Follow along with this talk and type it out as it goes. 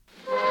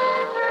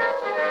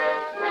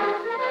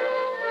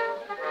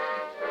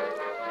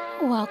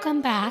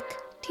Welcome back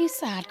to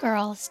Sad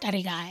Girl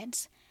Study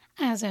Guides.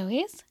 As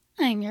always,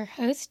 I'm your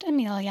host,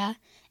 Amelia,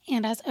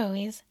 and as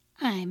always,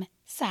 I'm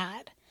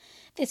sad.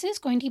 This is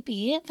going to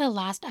be the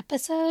last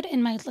episode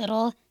in my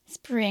little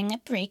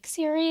spring break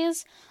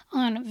series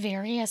on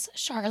various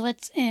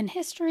Charlottes in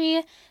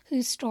history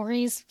whose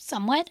stories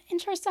somewhat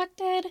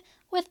intersected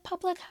with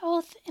public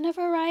health in a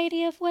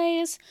variety of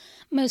ways,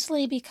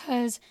 mostly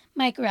because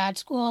my grad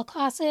school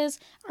classes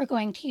are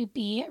going to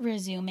be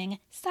resuming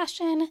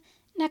session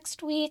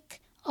next week,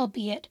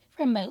 albeit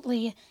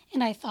remotely,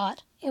 and I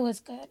thought it was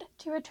good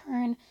to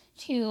return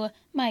to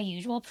my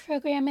usual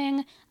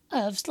programming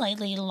of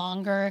slightly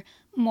longer,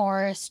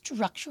 more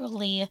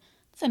structurally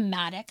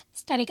thematic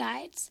study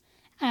guides.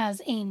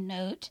 As a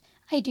note,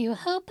 I do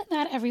hope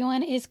that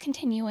everyone is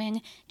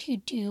continuing to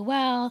do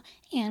well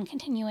and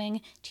continuing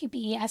to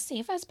be as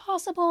safe as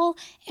possible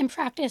and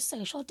practice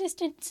social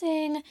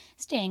distancing,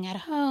 staying at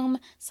home,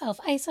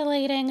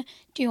 self-isolating,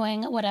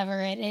 doing whatever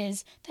it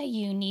is that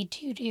you need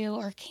to do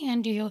or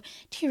can do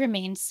to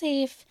remain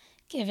safe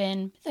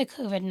given the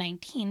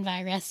COVID-19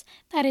 virus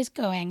that is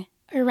going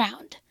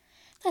around.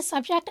 The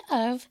subject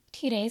of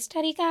today's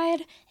study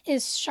guide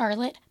is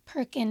Charlotte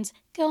Perkins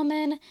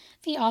Gilman,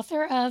 the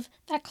author of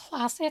that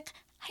classic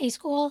high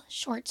school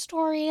short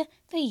story,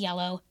 The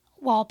Yellow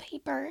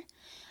Wallpaper.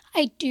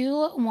 I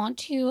do want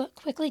to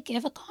quickly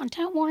give a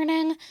content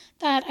warning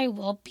that I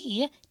will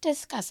be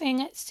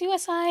discussing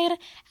suicide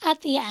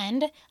at the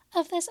end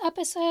of this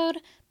episode,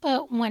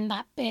 but when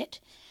that bit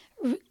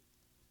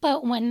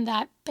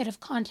of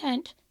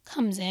content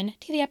comes in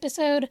to the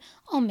episode,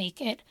 I'll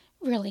make it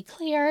really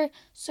clear.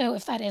 So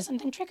if that is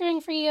something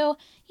triggering for you,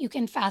 you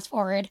can fast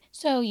forward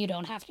so you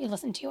don't have to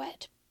listen to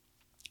it.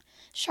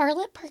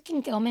 Charlotte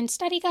Perkins Gilman's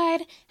study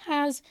guide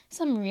has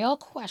some real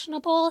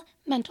questionable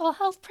mental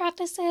health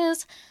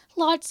practices,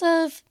 lots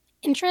of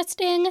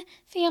interesting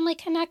family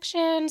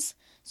connections,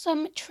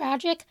 some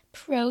tragic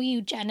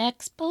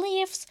pro-eugenics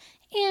beliefs,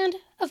 and,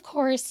 of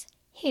course,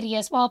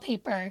 hideous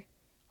wallpaper.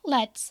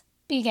 Let's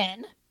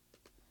begin.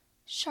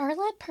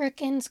 Charlotte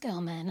Perkins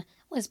Gilman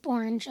was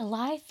born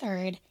July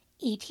 3rd,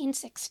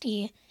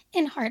 1860,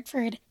 in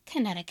Hartford,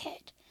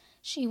 Connecticut.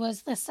 She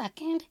was the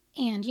second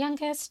and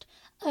youngest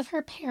of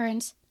her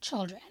parents'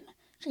 children.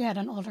 She had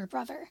an older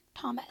brother,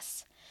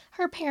 Thomas.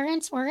 Her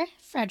parents were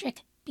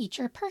Frederick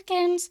Beecher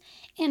Perkins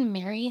and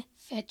Mary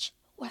Fitch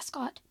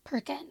Westcott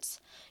Perkins.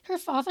 Her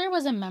father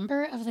was a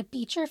member of the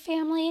Beecher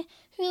family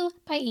who,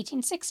 by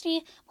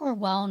 1860, were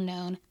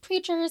well-known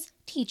preachers,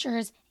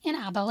 teachers, and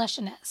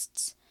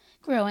abolitionists.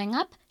 Growing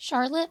up,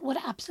 Charlotte would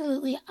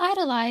absolutely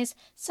idolize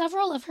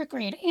several of her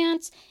great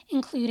aunts,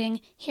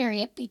 including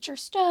Harriet Beecher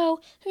Stowe,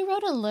 who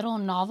wrote a little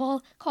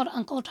novel called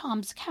Uncle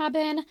Tom's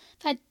Cabin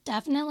that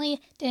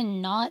definitely did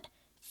not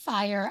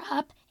fire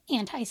up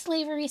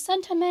anti-slavery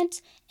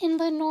sentiments in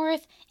the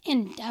North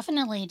and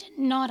definitely did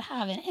not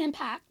have an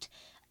impact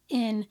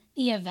in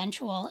the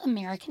eventual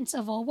American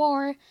Civil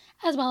War,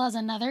 as well as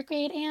another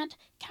great aunt,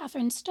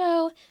 Catherine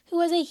Stowe, who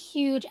was a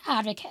huge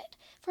advocate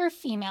for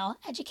female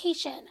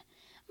education.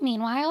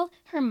 Meanwhile,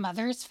 her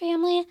mother's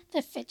family,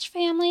 the Fitch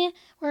family,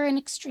 were an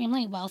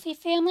extremely wealthy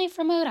family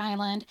from Rhode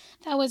Island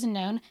that was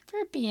known for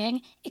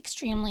being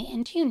extremely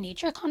into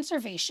nature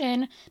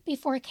conservation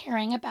before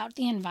caring about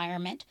the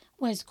environment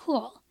was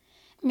cool.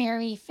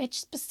 Mary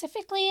Fitch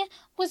specifically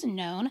was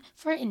known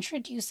for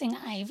introducing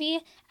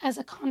ivy as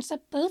a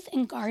concept both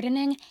in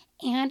gardening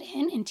and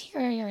in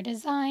interior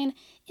design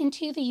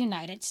into the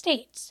United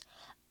States.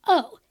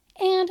 Oh,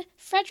 and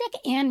Frederick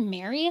and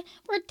Mary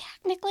were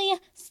technically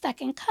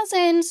second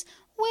cousins,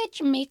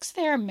 which makes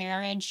their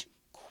marriage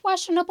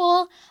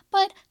questionable,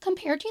 but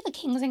compared to the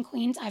kings and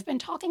queens I've been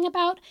talking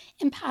about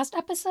in past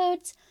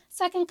episodes,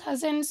 second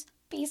cousins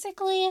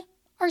basically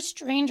are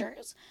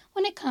strangers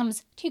when it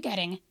comes to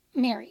getting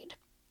married.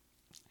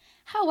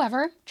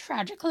 However,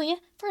 tragically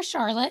for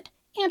Charlotte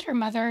and her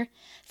mother,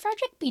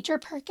 Frederick Beecher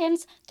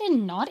Perkins did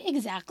not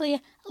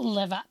exactly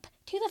live up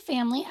to the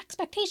family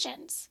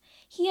expectations.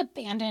 He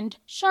abandoned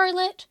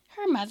Charlotte,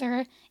 her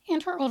mother,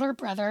 and her older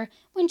brother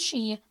when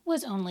she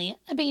was only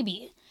a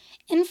baby.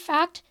 In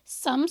fact,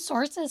 some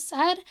sources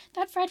said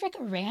that Frederick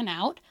ran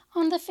out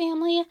on the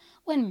family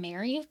when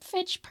Mary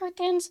Fitch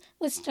Perkins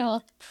was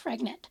still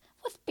pregnant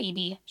with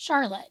baby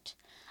Charlotte.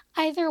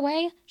 Either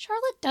way,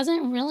 Charlotte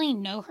doesn't really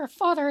know her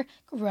father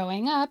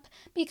growing up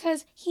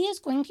because he is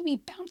going to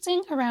be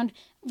bouncing around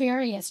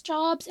various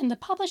jobs in the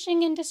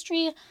publishing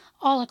industry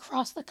all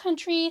across the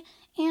country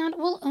and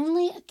will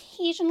only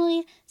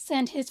occasionally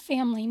send his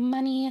family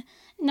money,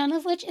 none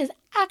of which is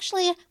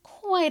actually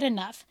quite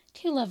enough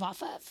to live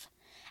off of.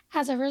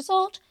 As a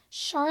result,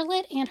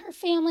 Charlotte and her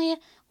family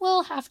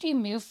will have to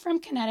move from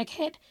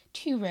Connecticut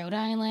to Rhode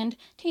Island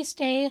to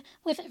stay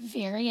with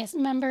various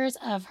members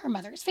of her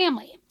mother's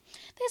family.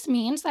 This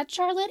means that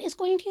Charlotte is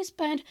going to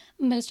spend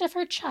most of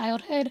her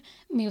childhood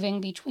moving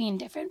between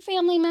different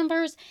family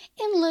members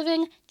and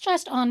living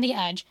just on the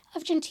edge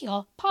of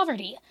genteel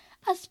poverty,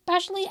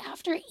 especially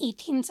after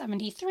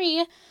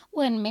 1873,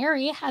 when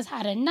Mary has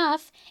had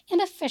enough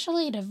and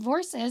officially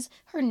divorces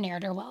her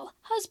ne'er-do-well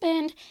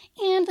husband,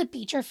 and the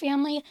Beecher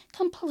family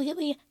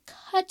completely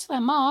cuts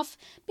them off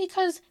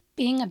because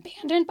being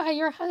abandoned by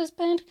your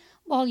husband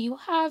while you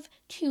have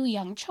two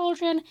young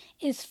children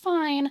is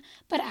fine,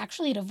 but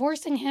actually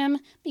divorcing him,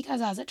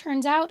 because as it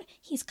turns out,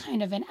 he's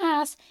kind of an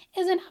ass,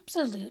 is an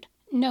absolute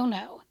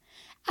no-no.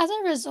 As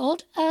a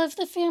result of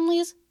the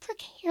family's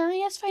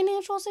precarious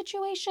financial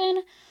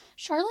situation,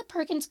 Charlotte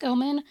Perkins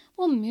Gilman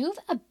will move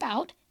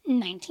about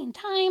 19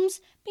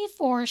 times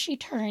before she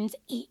turns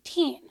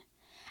 18.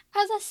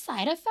 As a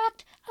side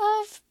effect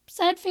of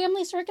said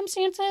family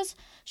circumstances,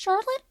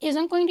 Charlotte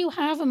isn't going to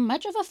have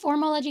much of a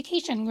formal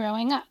education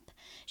growing up.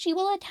 She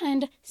will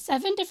attend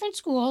 7 different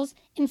schools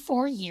in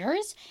 4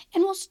 years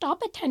and will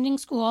stop attending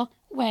school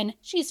when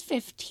she's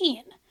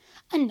 15.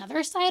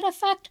 Another side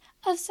effect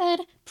of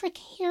said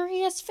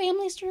precarious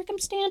family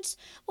circumstance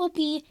will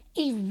be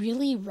a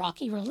really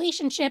rocky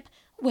relationship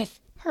with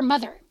her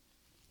mother.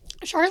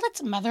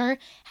 Charlotte's mother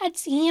had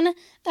seen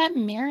that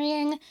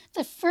marrying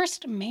the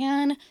first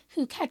man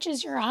who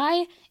catches your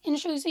eye and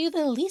shows you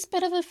the least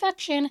bit of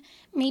affection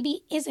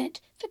maybe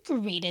isn't the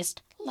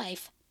greatest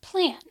life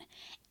plan.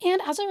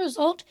 And as a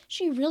result,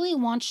 she really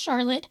wants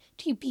Charlotte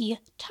to be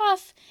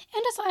tough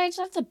and decides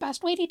that the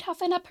best way to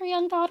toughen up her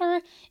young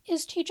daughter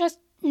is to just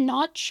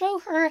not show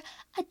her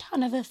a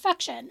ton of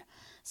affection,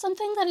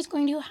 something that is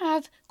going to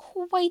have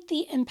quite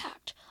the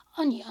impact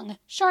on young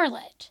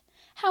Charlotte.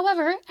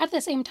 However, at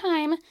the same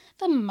time,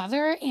 the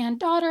mother and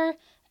daughter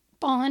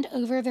bond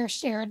over their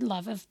shared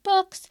love of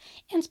books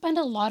and spend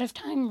a lot of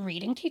time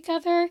reading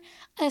together,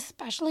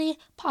 especially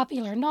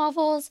popular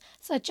novels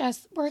such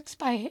as works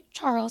by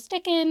Charles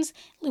Dickens,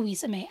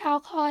 Louisa May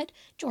Alcott,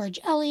 George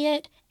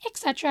Eliot,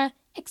 etc.,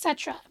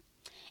 etc.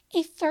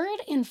 A third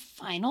and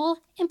final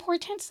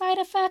important side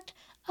effect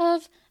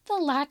of the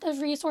lack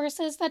of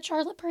resources that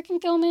Charlotte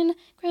Perkins Gilman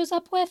grows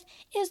up with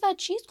is that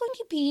she's going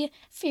to be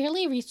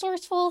fairly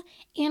resourceful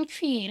and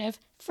creative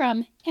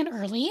from an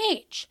early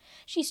age.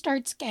 She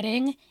starts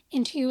getting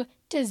into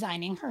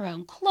designing her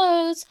own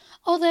clothes,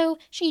 although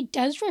she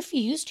does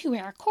refuse to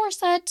wear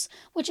corsets,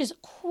 which is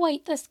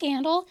quite the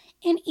scandal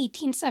in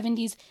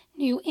 1870s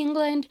New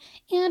England,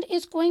 and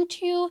is going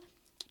to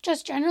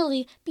just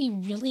generally be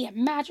really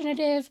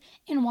imaginative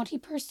and want to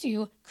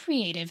pursue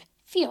creative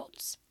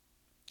fields.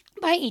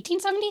 By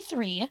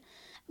 1873,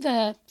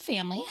 the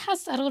family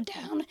has settled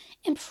down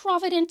in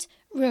Providence,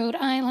 Rhode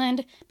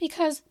Island,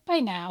 because by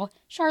now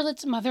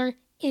Charlotte's mother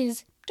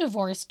is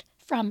divorced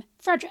from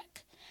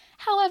Frederick.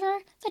 However,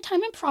 the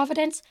time in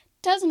Providence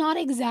does not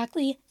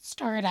exactly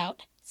start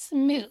out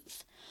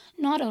smooth.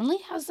 Not only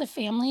has the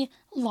family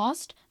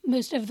lost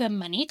most of the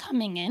money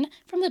coming in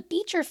from the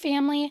Beecher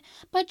family,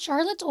 but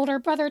Charlotte's older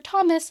brother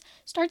Thomas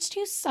starts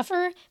to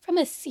suffer from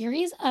a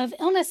series of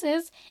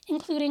illnesses,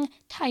 including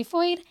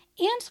typhoid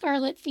and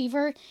scarlet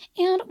fever,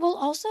 and will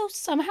also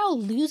somehow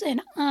lose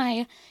an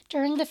eye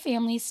during the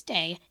family's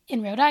stay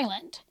in Rhode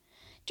Island.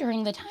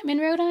 During the time in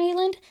Rhode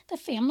Island, the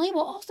family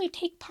will also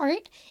take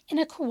part in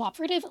a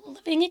cooperative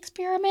living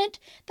experiment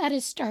that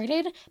is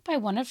started by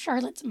one of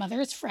Charlotte's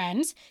mother's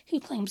friends who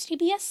claims to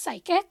be a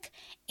psychic,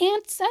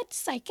 and said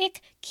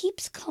psychic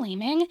keeps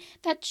claiming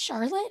that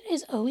Charlotte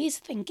is always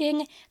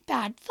thinking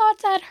bad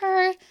thoughts at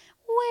her,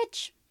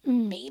 which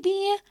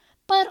maybe,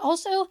 but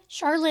also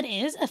Charlotte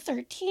is a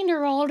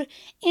 13-year-old,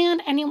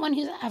 and anyone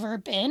who's ever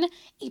been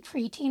a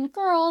preteen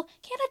girl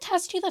can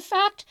attest to the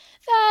fact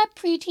that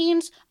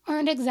preteens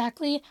aren't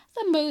exactly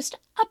the most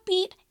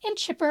upbeat and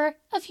chipper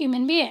of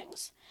human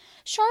beings.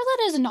 Charlotte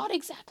is not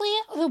exactly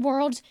the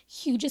world's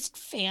hugest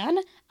fan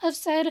of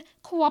said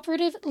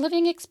cooperative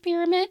living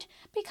experiment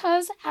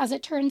because, as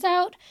it turns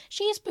out,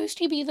 she's supposed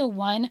to be the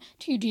one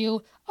to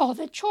do all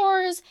the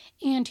chores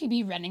and to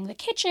be running the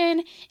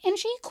kitchen, and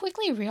she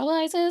quickly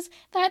realizes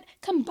that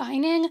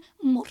combining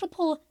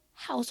multiple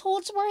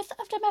households worth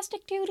of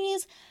domestic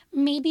duties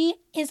maybe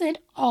isn't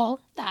all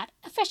that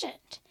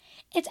efficient.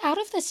 It's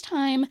out of this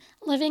time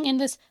living in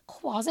this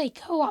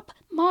quasi-co-op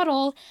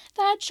model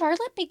that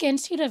Charlotte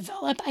begins to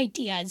develop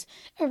ideas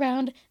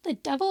around the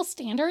double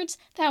standards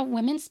that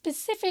women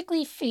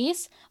specifically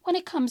face when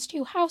it comes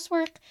to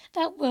housework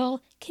that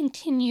will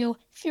continue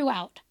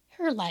throughout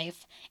her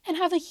life and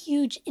have a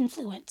huge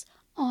influence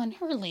on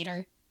her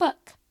later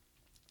book.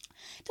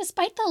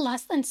 Despite the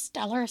less than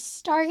stellar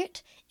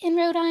start in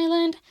Rhode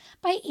Island,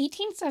 by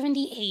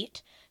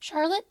 1878,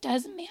 Charlotte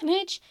does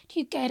manage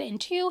to get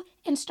into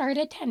and start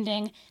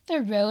attending the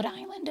Rhode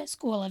Island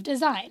School of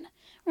Design.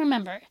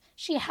 Remember,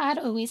 she had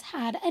always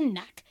had a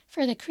knack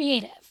for the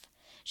creative.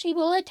 She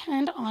will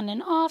attend on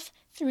and off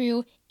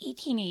through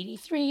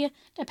 1883,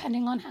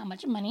 depending on how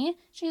much money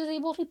she was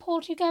able to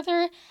pull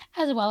together,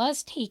 as well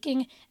as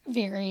taking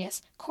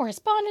various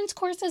correspondence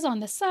courses on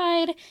the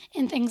side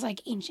in things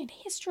like ancient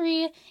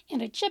history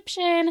and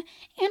Egyptian,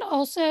 and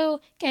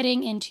also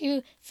getting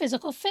into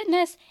physical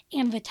fitness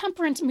and the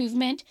temperance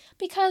movement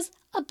because,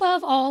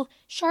 above all,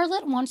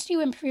 Charlotte wants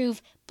to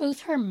improve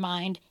both her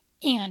mind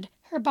and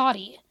her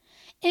body.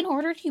 in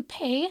order to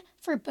pay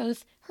for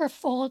both her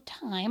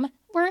full-time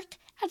work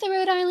at the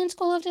Rhode Island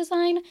School of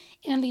Design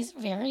and these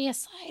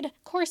various side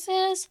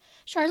courses,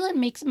 Charlotte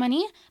makes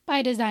money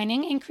by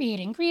designing and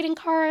creating greeting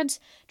cards,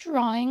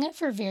 drawing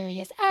for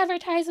various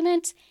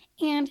advertisements,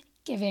 and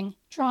giving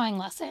drawing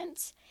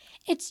lessons.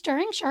 It's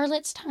during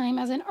Charlotte's time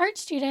as an art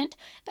student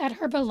that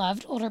her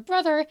beloved older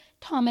brother,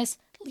 Thomas,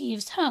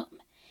 leaves home.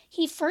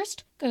 He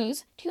first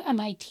goes to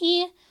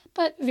MIT,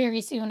 but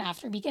very soon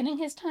after beginning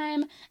his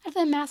time at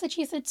the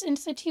Massachusetts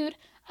Institute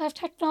of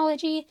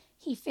Technology,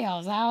 he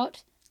fails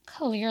out.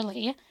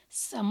 Clearly,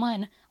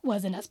 someone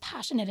wasn't as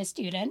passionate a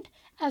student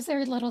as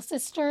their little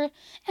sister,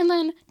 and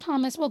then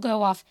Thomas will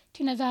go off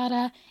to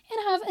Nevada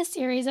and have a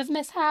series of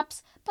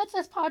mishaps, but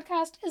this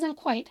podcast isn't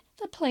quite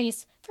the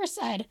place for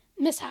said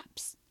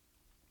mishaps.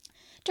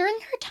 During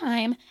her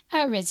time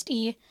at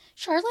RISD,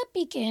 Charlotte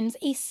begins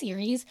a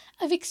series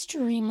of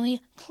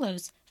extremely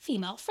close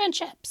female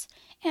friendships.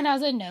 And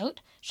as a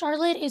note,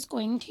 Charlotte is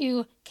going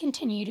to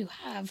continue to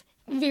have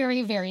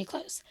very, very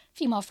close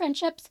female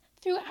friendships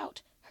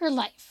throughout her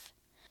life.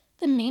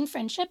 The main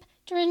friendship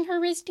during her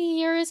RISD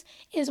years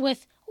is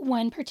with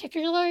one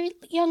particular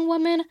young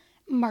woman,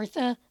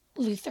 Martha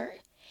Luther.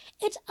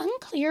 It's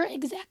unclear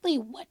exactly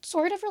what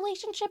sort of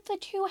relationship the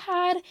two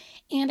had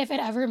and if it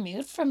ever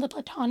moved from the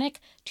platonic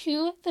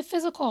to the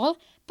physical,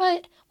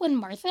 but when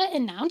Martha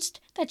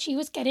announced that she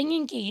was getting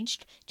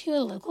engaged to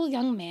a local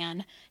young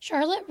man,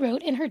 Charlotte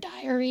wrote in her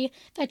diary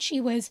that she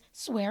was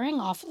swearing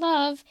off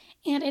love,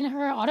 and in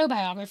her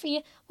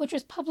autobiography, which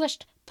was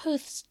published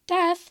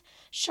post-death,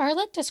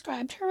 Charlotte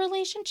described her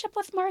relationship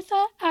with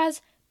Martha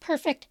as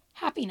perfect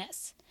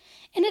happiness.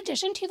 In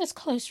addition to this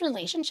close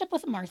relationship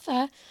with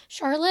Martha,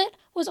 Charlotte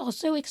was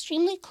also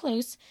extremely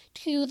close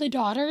to the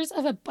daughters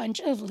of a bunch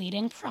of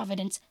leading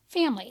Providence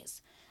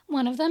families.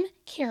 One of them,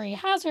 Carrie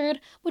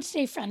Hazard, would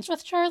stay friends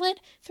with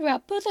Charlotte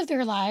throughout both of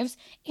their lives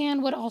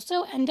and would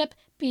also end up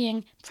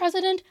being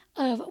president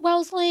of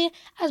Wellesley,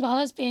 as well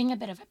as being a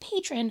bit of a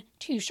patron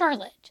to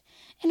Charlotte.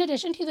 In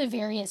addition to the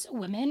various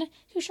women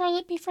who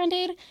Charlotte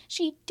befriended,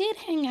 she did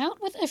hang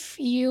out with a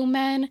few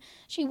men.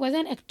 She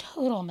wasn't a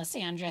total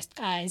misandrist,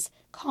 guys.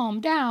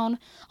 Calm down.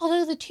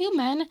 Although the two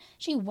men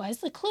she was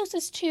the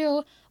closest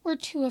to were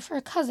two of her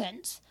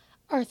cousins,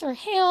 Arthur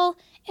Hale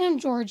and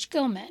George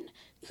Gilman,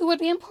 who would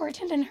be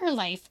important in her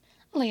life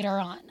later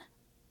on.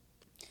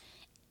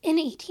 In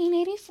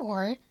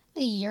 1884,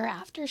 the year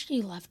after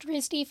she left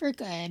RISD for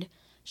good,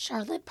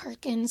 Charlotte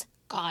Perkins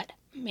got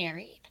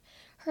married.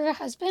 Her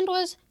husband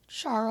was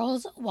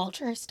Charles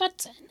Walter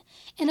Stutson,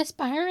 an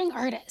aspiring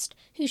artist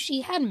who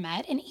she had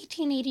met in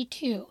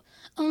 1882,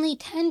 only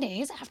 10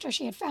 days after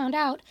she had found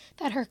out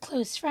that her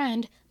close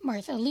friend,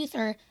 Martha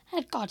Luther,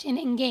 had gotten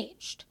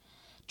engaged.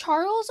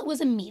 Charles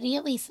was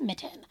immediately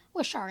smitten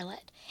with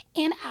Charlotte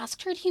and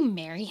asked her to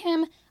marry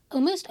him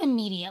almost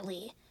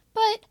immediately,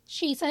 but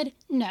she said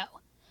no.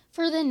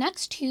 For the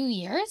next 2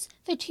 years,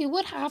 the two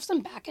would have some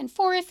back and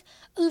forth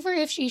over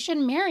if she should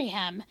marry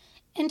him,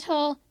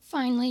 until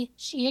finally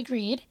she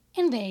agreed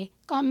and they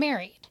got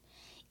married.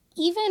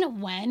 Even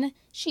when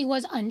she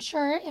was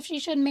unsure if she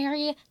should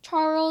marry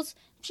Charles,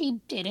 she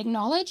did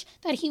acknowledge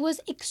that he was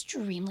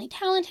extremely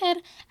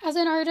talented as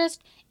an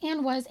artist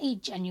and was a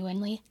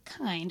genuinely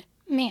kind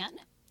man.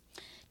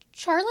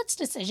 Charlotte's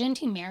decision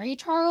to marry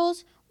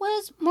Charles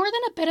was more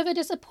than a bit of a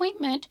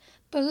disappointment,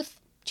 both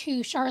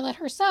to Charlotte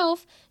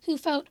herself, who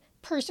felt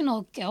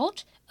personal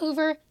guilt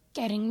over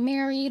getting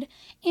married,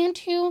 and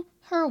to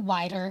her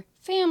wider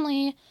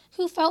family,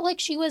 who felt like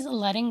she was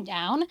letting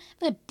down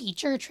the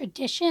Beecher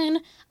tradition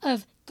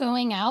of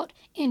going out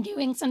and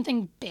doing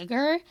something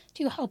bigger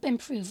to help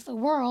improve the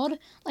world,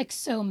 like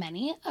so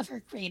many of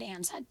her great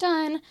aunts had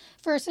done,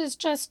 versus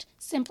just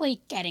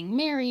simply getting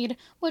married,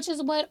 which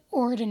is what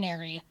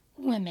ordinary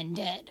women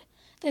did.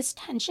 This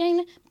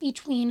tension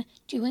between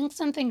doing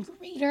something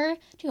greater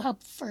to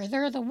help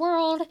further the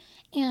world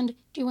and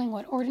doing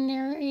what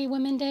ordinary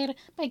women did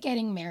by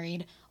getting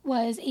married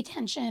was a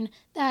tension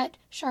that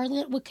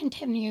Charlotte would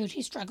continue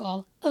to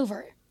struggle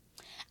over.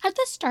 At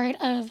the start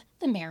of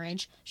the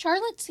marriage,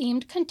 Charlotte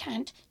seemed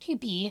content to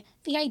be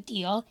the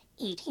ideal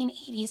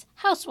 1880s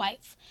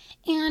housewife.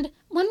 And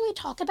when we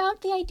talk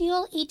about the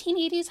ideal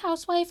 1880s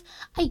housewife,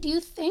 I do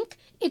think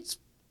it's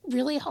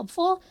really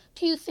helpful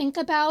to think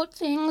about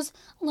things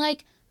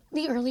like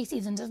the early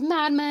seasons of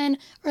Mad Men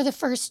or the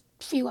first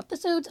few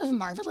episodes of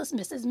Marvelous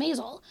Mrs.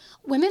 Maisel.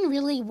 Women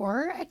really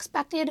were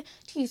expected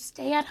to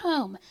stay at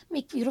home,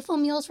 make beautiful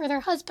meals for their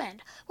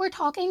husband. We're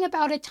talking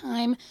about a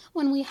time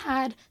when we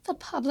had the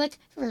public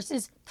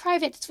versus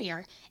private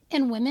sphere,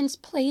 and women's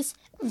place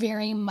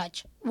very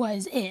much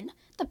was in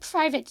the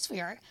private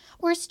sphere.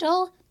 We're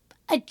still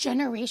a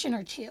generation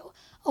or two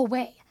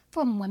away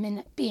from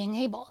women being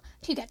able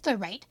to get the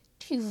right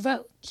to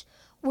vote.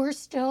 We're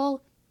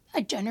still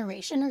a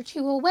generation or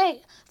two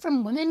away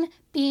from women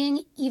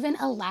being even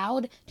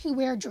allowed to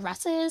wear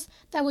dresses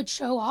that would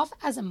show off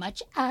as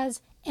much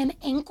as an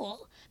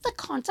ankle. The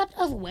concept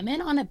of women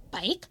on a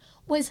bike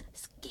was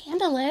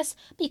scandalous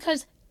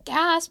because,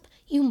 gasp,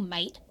 you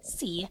might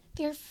see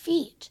their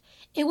feet.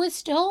 It was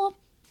still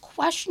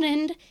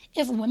questioned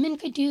if women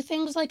could do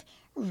things like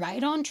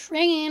ride on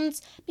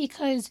trains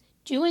because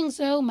doing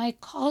so might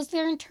cause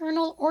their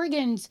internal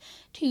organs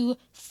to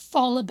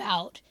fall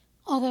about,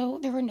 although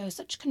there were no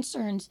such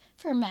concerns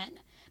for men.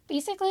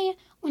 Basically,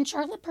 when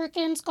Charlotte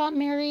Perkins got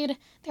married,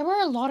 there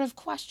were a lot of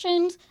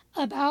questions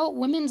about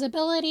women's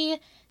ability,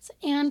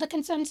 and the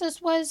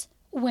consensus was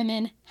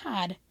women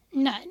had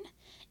none.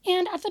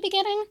 And at the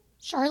beginning,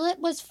 Charlotte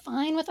was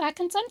fine with that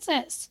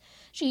consensus.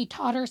 She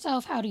taught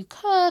herself how to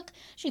cook,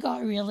 she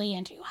got really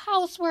into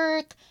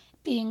housework,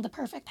 being the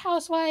perfect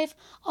housewife,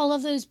 all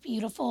of those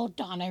beautiful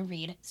Donna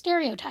Reed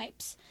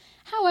stereotypes.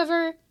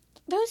 However,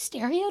 those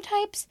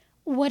stereotypes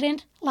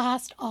wouldn't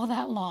last all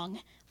that long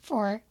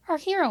for our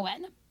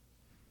heroine.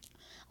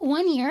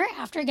 1 year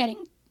after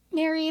getting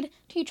married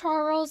to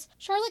Charles,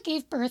 Charlotte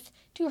gave birth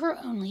to her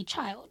only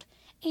child,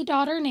 a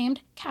daughter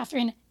named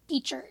Catherine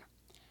Beecher.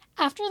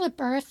 After the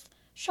birth,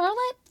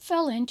 Charlotte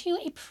fell into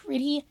a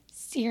pretty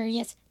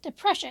serious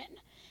depression.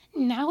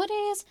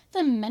 Nowadays,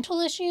 the mental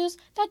issues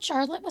that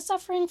Charlotte was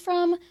suffering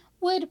from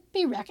would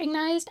be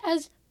recognized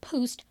as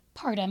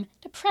postpartum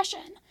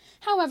depression.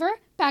 However,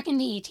 back in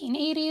the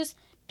 1880s,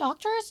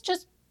 doctors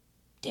just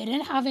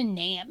didn't have a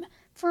name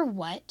for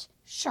what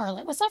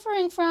Charlotte was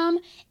suffering from,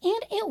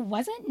 and it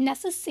wasn't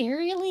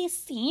necessarily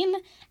seen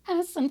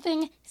as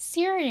something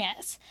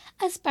serious,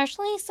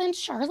 especially since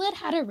Charlotte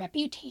had a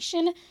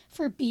reputation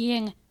for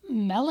being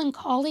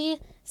melancholy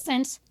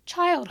since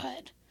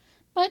childhood.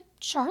 But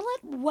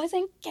Charlotte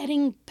wasn't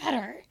getting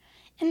better.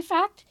 In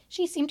fact,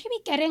 she seemed to be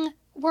getting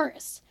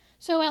worse.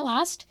 So at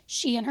last,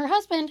 she and her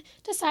husband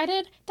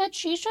decided that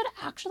she should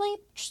actually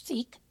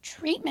seek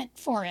treatment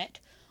for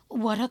it.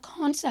 What a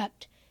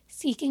concept!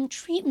 Seeking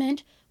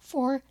treatment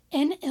for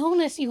an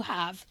illness you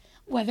have,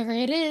 whether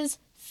it is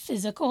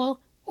physical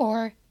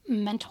or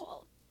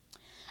mental.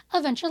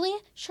 Eventually,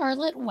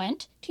 Charlotte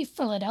went to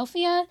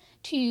Philadelphia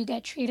to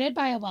get treated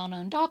by a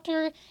well-known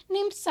doctor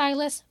named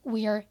Silas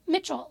Weir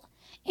Mitchell.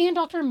 And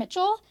Dr.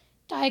 Mitchell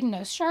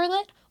diagnosed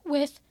Charlotte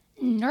with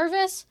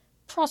nervous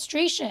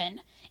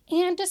prostration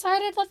and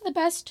decided that the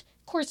best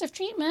course of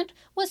treatment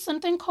was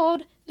something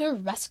called the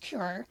rest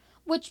cure,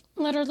 which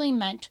literally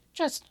meant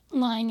just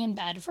lying in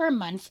bed for a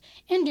month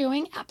and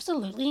doing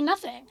absolutely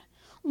nothing.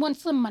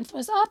 Once the month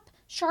was up,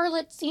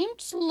 Charlotte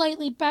seemed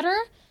slightly better,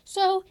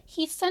 so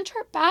he sent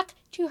her back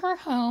to her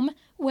home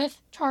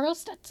with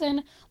Charles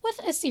Stetson with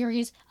a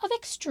series of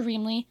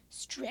extremely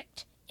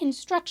strict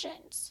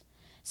instructions.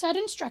 Said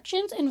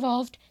instructions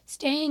involved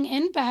staying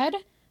in bed,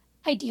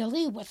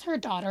 ideally with her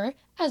daughter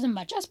as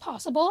much as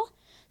possible,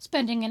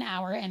 spending an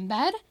hour in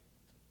bed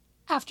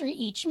after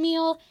each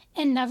meal,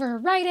 and never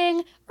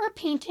writing or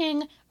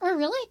painting or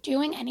really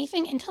doing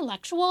anything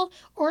intellectual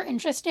or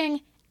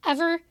interesting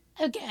ever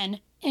again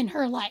in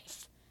her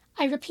life.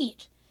 I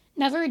repeat,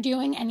 never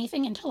doing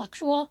anything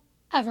intellectual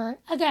ever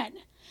again.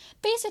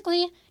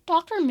 Basically,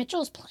 Dr.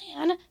 Mitchell's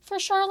plan for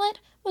Charlotte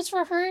was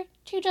for her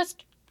to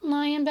just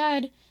lie in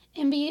bed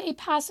and be a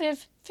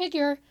passive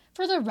figure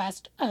for the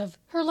rest of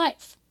her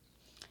life.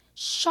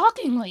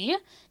 Shockingly,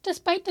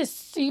 despite this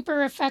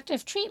super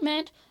effective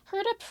treatment,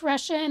 her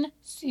depression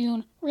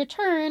soon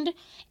returned,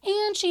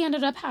 and she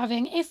ended up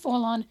having a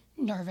full-on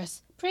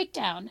nervous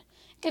breakdown.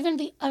 Given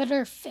the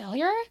utter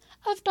failure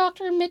of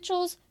Dr.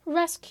 Mitchell's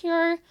rest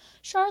cure,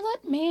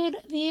 Charlotte made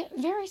the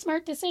very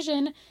smart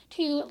decision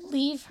to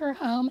leave her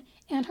home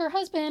and her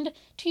husband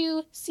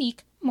to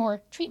seek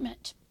more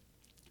treatment.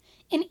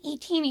 In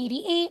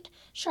 1888,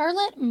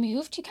 Charlotte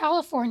moved to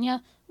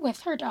California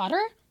with her daughter,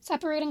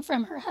 separating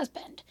from her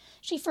husband.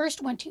 She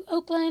first went to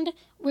Oakland,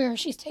 where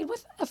she stayed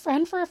with a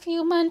friend for a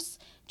few months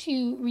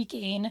to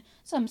regain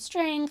some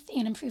strength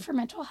and improve her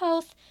mental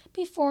health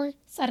before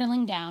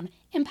settling down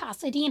in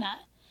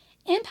Pasadena.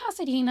 In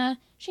Pasadena,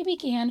 she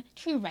began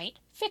to write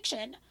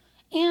fiction.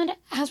 And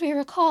as we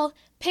recall,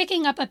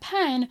 picking up a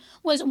pen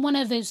was one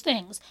of those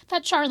things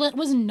that Charlotte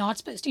was not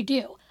supposed to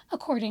do,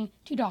 according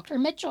to Dr.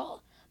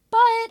 Mitchell.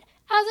 But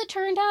as it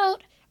turned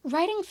out,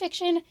 writing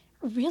fiction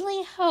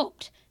really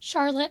helped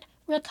Charlotte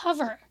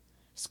recover.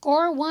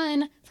 Score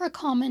 1 for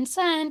common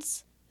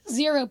sense,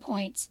 0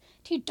 points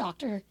to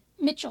Dr.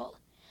 Mitchell.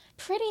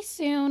 Pretty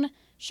soon,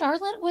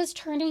 Charlotte was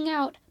turning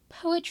out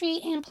poetry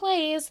and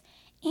plays,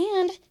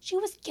 and she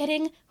was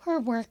getting her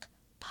work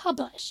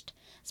published,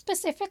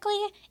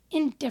 specifically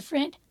in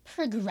different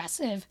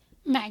progressive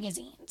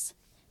magazines.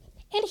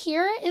 And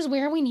here is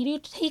where we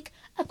need to take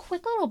a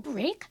quick little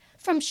break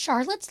from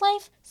Charlotte's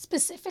life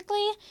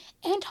specifically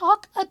and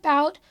talk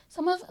about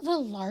some of the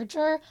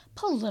larger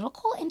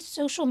political and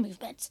social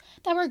movements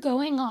that were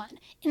going on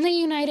in the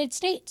United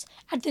States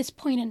at this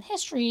point in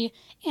history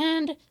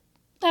and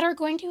that are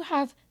going to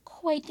have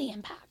quite the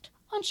impact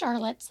on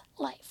Charlotte's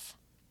life.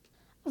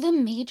 The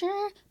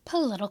major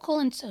political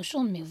and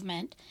social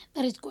movement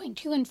that is going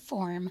to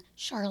inform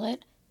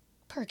Charlotte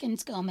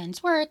Perkins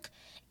Gilman's work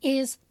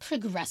is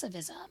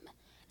progressivism.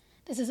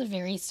 this is a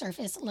very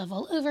surface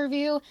level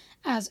overview.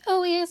 As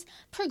always,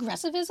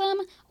 progressivism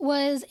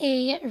was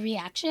a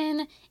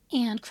reaction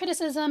and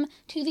criticism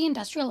to the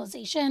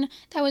industrialization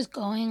that was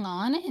going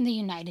on in the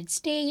United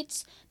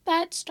States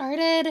that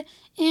started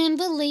in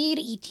the late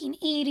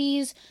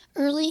 1880s,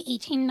 early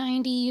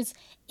 1890s,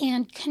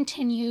 and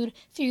continued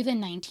through the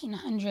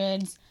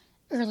 1900s,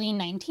 early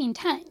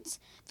 1910s.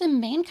 The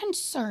main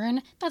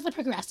concern that the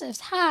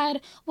progressives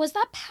had was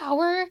that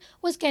power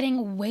was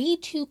getting way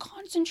too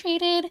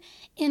concentrated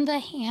in the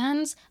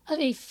hands of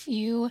a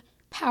few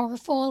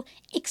powerful,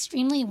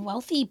 extremely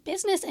wealthy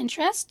business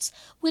interests,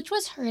 which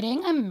was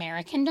hurting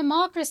American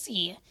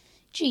democracy.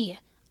 Gee,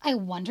 I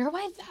wonder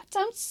why that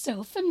sounds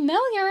so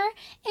familiar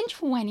in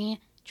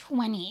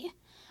 2020.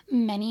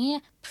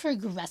 Many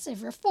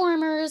progressive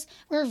reformers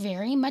were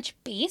very much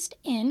based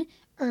in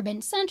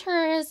urban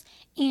centers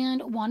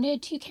and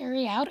wanted to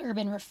carry out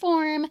urban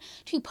reform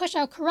to push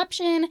out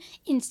corruption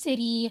in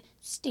city,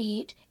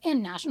 state,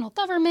 and national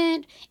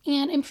government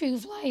and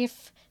improve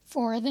life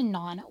for the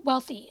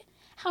non-wealthy.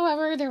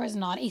 However, there was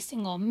not a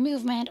single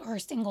movement or a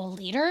single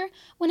leader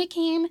when it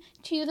came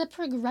to the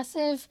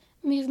progressive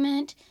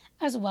movement,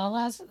 as well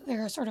as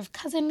their sort of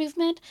cousin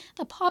movement,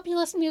 the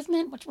populist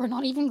movement, which we're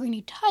not even going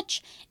to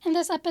touch in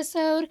this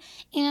episode,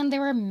 and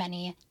there were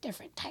many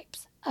different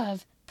types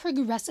of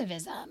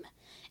progressivism.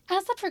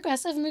 As the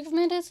progressive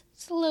movement is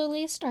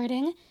slowly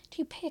starting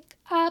to pick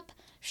up,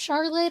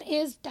 Charlotte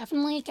is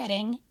definitely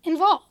getting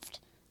involved.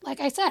 Like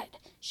I said,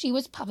 she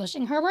was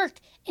publishing her work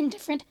in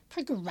different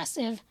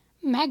progressive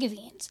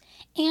magazines,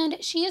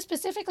 and she is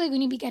specifically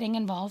going to be getting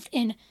involved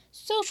in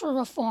social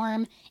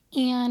reform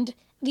and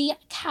the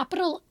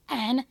capital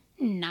N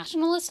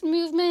nationalist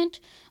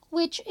movement,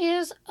 which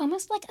is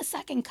almost like a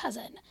second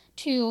cousin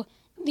to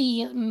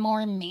the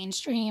more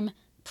mainstream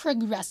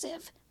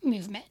progressive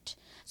movement.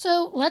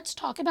 So let's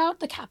talk about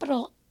the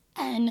capital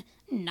N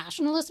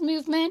nationalist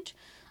movement,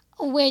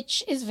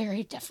 which is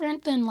very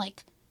different than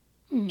like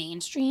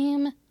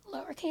mainstream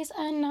lowercase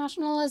n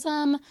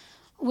nationalism,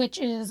 which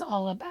is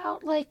all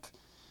about like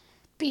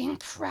being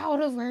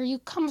proud of where you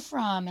come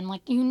from and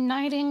like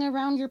uniting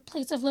around your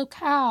place of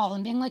locale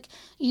and being like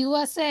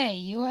USA,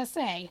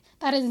 USA.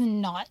 That is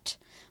not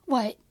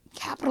what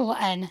capital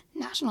N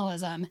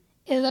nationalism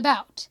is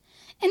about.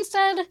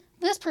 Instead,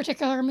 this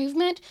particular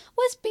movement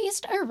was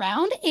based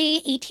around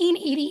a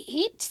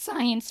 1888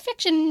 science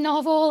fiction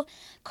novel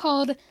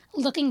called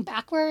Looking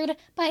Backward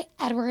by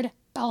Edward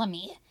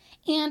Bellamy.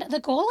 And the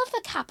goal of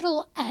the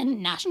capital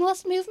N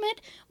nationalist movement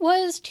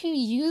was to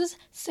use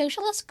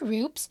socialist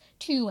groups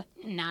to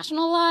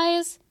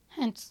nationalize,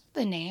 hence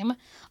the name,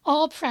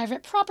 all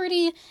private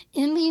property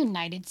in the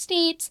United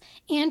States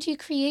and to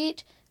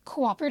create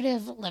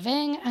cooperative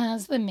living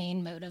as the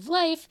main mode of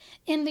life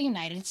in the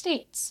United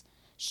States.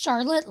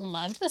 Charlotte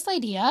loved this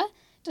idea,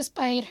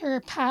 despite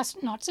her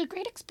past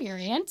not-so-great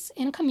experience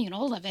in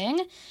communal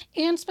living,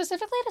 and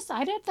specifically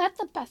decided that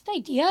the best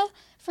idea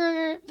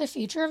for the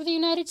future of the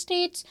United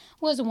States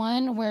was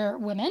one where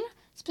women,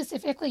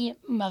 specifically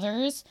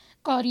mothers,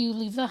 got to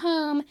leave the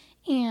home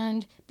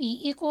and be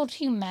equal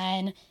to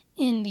men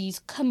in these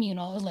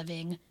communal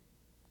living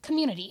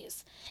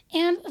communities.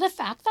 And the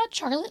fact that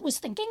Charlotte was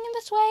thinking in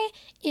this way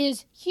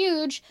is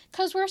huge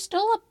because we're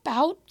still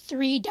about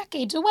 3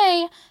 decades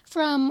away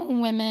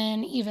from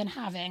women even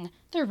having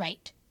the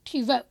right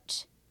to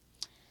vote.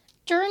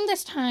 During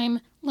this time,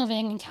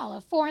 living in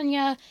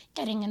California,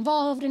 getting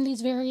involved in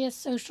these various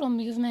social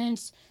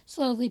movements,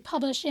 slowly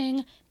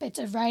publishing bits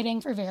of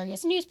writing for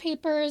various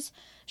newspapers,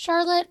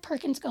 Charlotte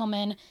Perkins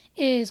Gilman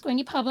is going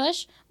to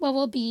publish what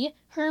will be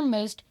her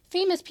most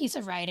famous piece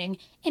of writing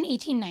in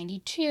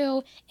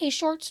 1892, a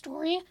short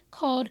story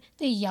called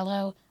The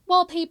Yellow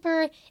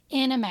Wallpaper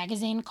in a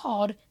magazine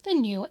called The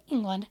New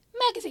England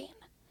Magazine.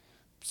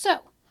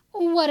 So,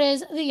 what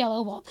is The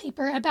Yellow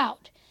Wallpaper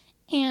about?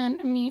 And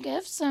I'm going to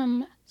give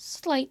some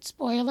slight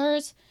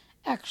spoilers,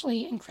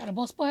 actually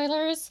incredible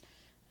spoilers,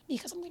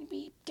 because I'm going to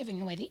be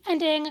giving away the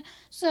ending.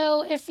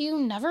 So if you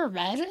never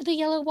read The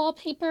Yellow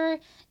Wallpaper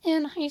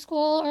in high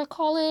school or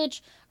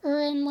college,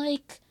 or in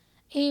like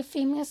a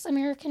famous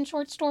American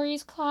short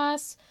stories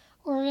class,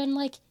 or in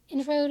like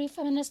intro to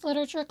feminist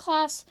literature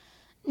class,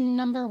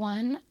 number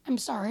one, I'm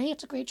sorry,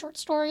 it's a great short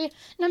story.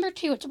 Number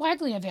two, it's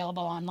widely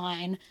available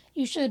online.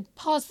 You should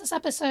pause this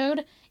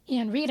episode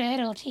and read it.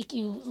 It'll take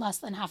you less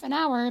than half an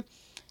hour.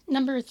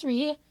 Number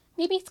three,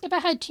 maybe skip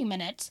ahead 2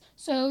 minutes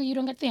so you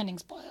don't get the ending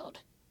spoiled.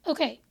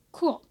 Okay,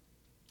 cool.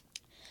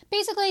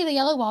 Basically, The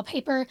Yellow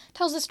Wallpaper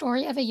tells the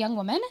story of a young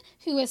woman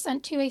who is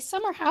sent to a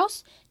summer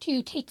house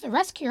to take the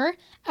rest cure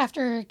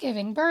after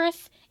giving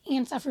birth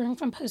and suffering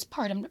from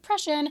postpartum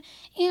depression,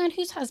 and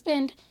whose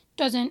husband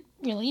doesn't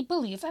really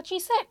believe that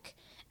she's sick.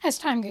 As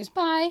time goes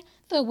by,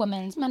 the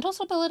woman's mental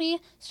stability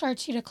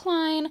starts to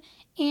decline,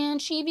 and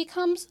she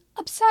becomes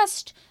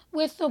obsessed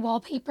with the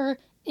wallpaper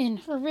in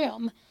her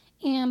room.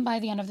 And by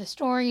the end of the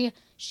story,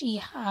 she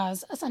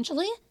has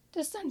essentially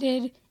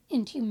descended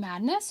into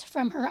madness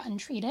from her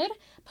untreated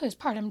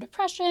postpartum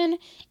depression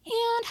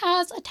and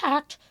has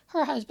attacked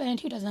her husband,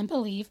 who doesn't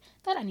believe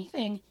that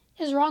anything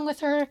is wrong with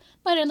her,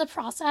 but in the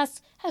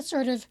process has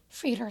sort of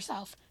freed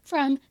herself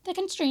from the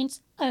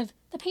constraints of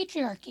the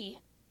patriarchy.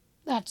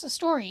 That's the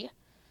story.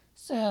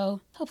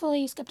 So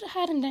hopefully you skipped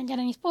ahead and didn't get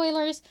any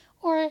spoilers,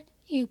 or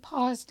you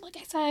paused, like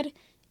I said,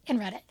 and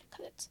read it,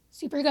 because it's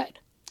super good.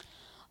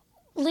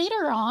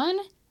 Later on,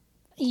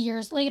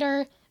 years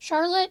later,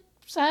 Charlotte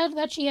said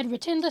that she had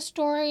written the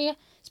story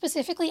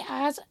specifically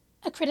as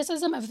a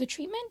criticism of the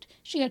treatment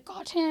she had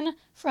gotten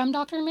from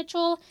Dr.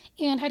 Mitchell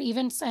and had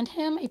even sent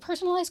him a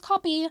personalized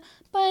copy,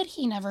 but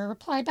he never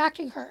replied back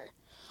to her.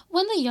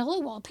 When The Yellow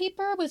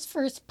Wallpaper was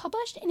first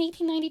published in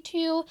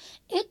 1892,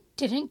 it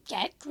didn't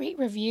get great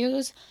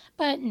reviews,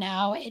 but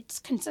now it's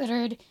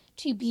considered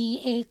to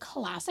be a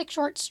classic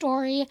short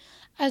story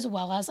as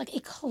well as like a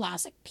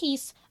classic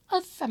piece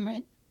of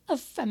feminist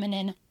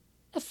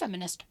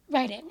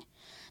writing.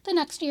 The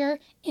next year,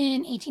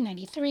 in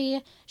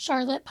 1893,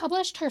 Charlotte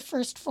published her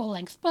first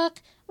full-length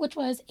book, which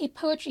was a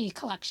poetry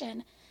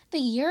collection. The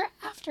year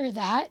after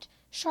that,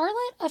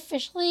 Charlotte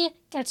officially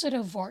gets a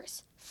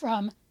divorce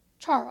from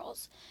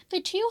Charles.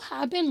 The two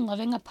have been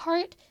living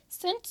apart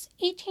since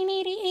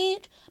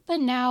 1888, but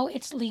now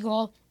it's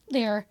legal.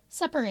 They're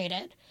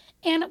separated.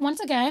 And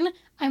once again,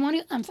 I want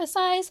to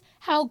emphasize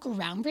how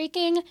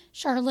groundbreaking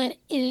Charlotte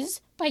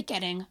is by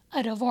getting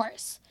a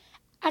divorce.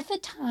 At the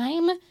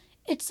time,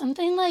 it's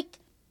something like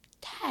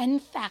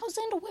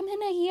 10,000 women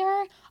a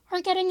year are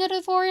getting a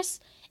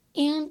divorce,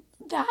 and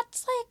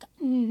that's like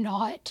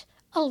not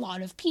a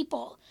lot of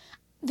people.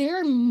 There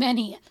are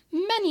many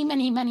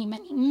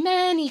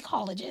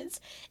colleges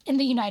in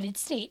the United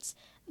States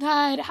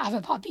that have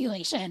a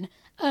population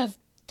of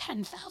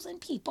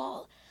 10,000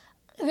 people.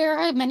 There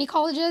are many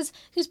colleges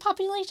whose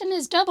population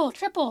is double,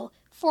 triple,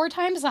 4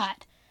 times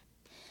that.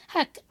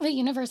 Heck, the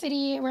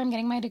university where I'm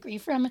getting my degree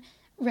from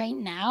right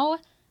now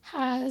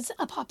has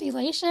a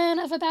population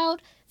of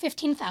about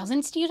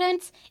 15,000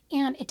 students,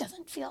 and it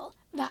doesn't feel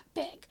that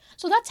big.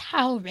 So that's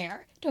how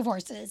rare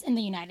divorce is in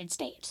the United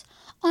States.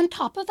 On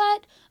top of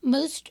that,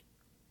 most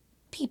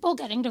people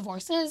getting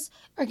divorces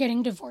are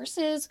getting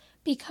divorces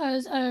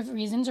because of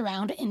reasons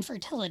around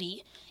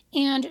infertility.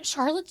 And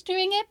Charlotte's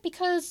doing it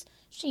because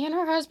she and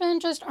her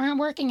husband just aren't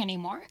working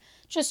anymore,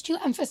 just to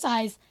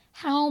emphasize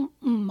how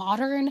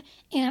modern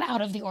and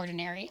out of the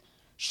ordinary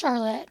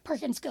Charlotte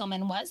Perkins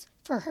Gilman was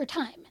for her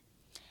time.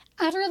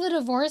 After the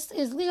divorce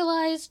is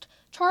legalized,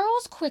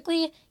 Charles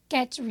quickly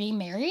gets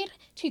remarried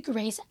to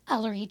Grace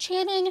Ellery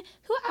Channing,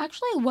 who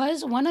actually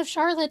was one of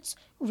Charlotte's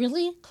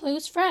really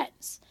close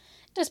friends.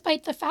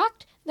 Despite the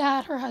fact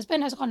that her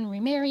husband has gotten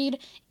remarried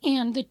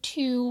and the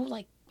two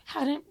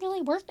hadn't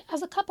really worked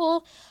as a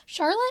couple,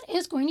 Charlotte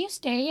is going to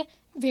stay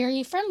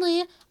very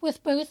friendly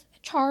with both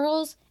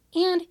Charles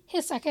and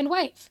his second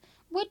wife,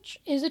 which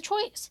is a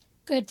choice.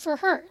 Good for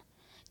her.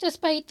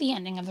 Despite the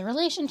ending of the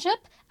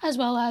relationship, as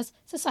well as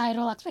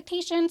societal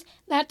expectations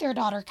that their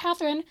daughter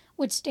Catherine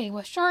would stay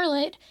with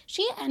Charlotte,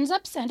 she ends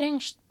up sending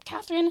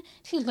Catherine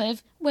to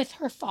live with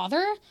her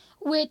father,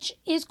 which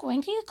is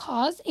going to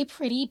cause a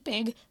pretty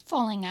big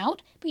falling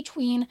out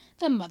between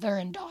the mother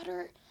and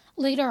daughter.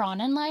 Later on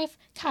in life,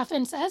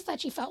 Catherine says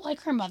that she felt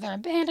like her mother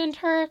abandoned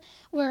her,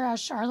 whereas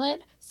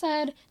Charlotte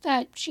said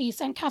that she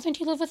sent Catherine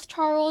to live with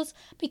Charles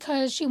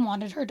because she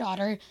wanted her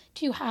daughter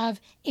to have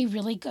a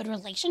really good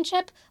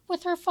relationship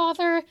with her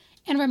father.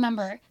 And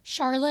remember,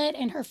 Charlotte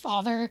and her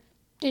father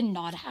did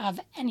not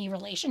have any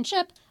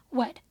relationship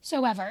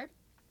whatsoever.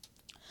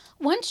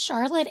 Once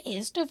Charlotte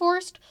is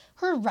divorced,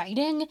 her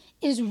writing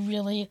is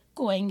really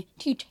going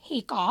to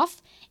take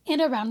off.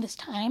 And around this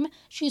time,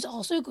 she's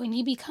also going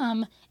to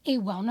become a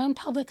well-known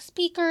public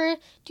speaker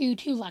due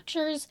to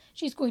lectures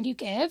she's going to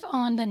give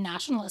on the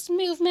nationalist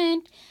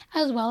movement,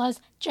 as well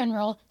as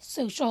general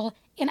social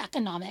and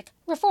economic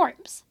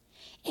reforms.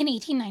 In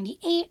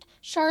 1898,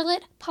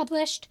 Charlotte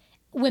published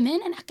Women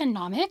in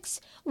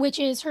Economics, which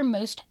is her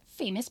most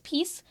famous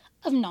piece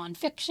of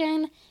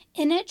nonfiction.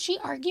 In it, she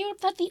argued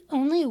that the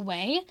only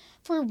way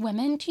for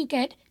women to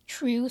get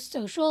true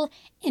social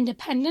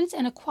independence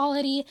and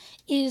equality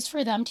is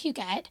for them to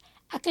get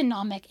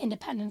economic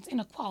independence and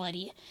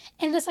equality.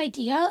 And this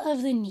idea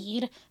of the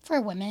need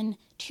for women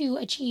to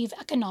achieve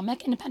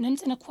economic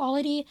independence and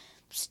equality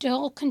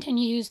still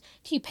continues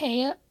to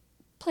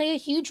play a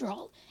huge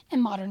role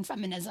in modern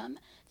feminism.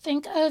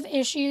 Think of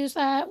issues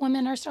that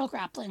women are still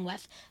grappling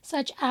with,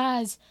 such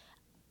as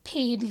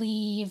paid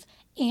leave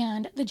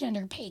and the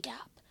gender pay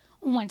gap.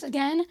 Once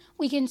again,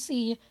 we can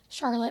see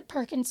Charlotte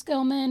Perkins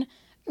Gilman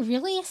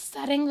really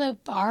setting the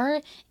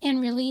bar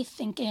and really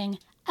thinking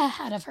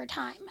ahead of her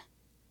time.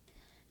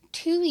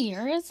 2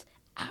 years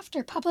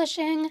after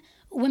publishing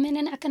Women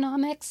in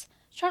Economics,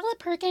 Charlotte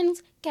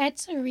Perkins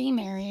gets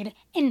remarried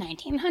in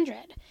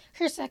 1900.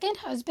 Her second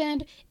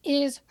husband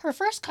is her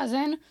first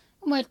cousin,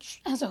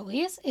 which, as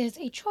always, is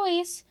a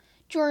choice,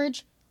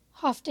 George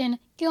Houghton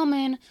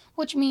Gilman,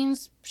 which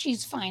means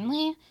she's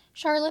finally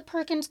Charlotte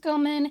Perkins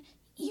Gilman,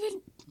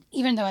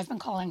 even though I've been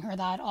calling her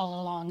that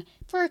all along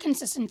for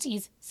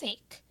consistency's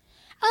sake.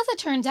 As it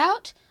turns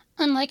out,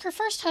 unlike her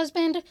first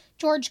husband,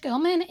 George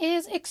Gilman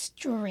is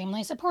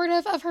extremely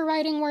supportive of her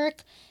writing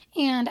work,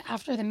 And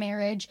after the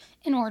marriage,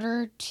 in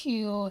order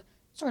to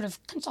sort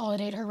of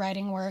consolidate her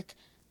writing work,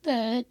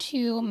 the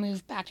two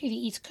moved back to the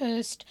East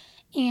Coast,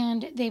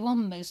 and they will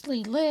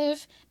mostly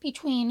live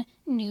between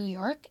New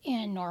York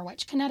and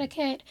Norwich,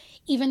 Connecticut.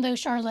 Even though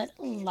Charlotte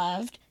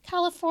loved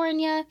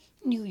California,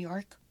 New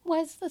York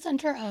was the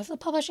center of the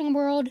publishing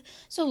world,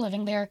 so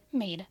living there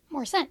made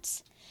more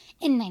sense.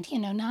 In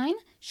 1909,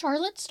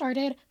 Charlotte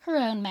started her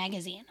own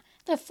magazine,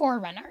 The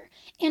Forerunner,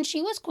 and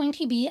she was going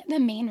to be the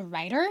main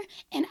writer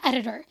and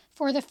editor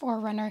for The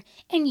Forerunner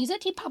and use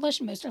it to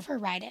publish most of her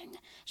writing.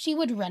 She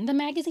would run the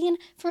magazine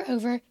for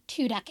over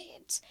 2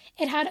 decades.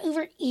 It had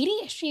over 80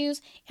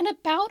 issues and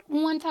about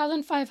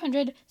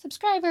 1,500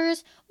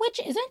 subscribers, which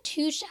isn't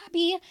too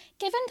shabby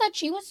given that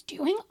she was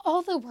doing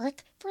all the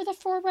work for The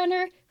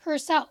Forerunner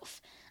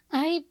herself.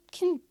 I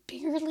can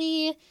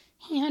barely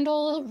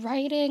handle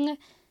writing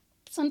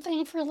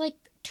something for like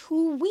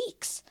 2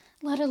 weeks,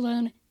 let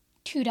alone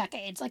 2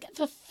 decades. Like,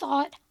 the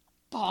thought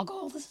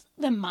boggles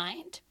the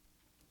mind.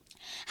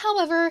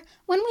 However,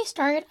 when we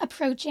start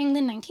approaching the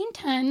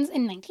 1910s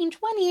and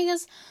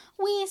 1920s,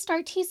 we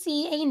start to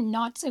see a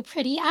not so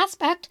pretty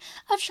aspect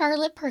of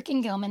Charlotte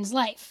Perkins Gilman's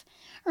life: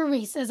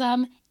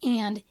 racism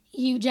and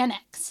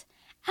eugenics.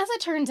 As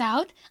it turns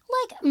out,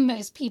 like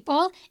most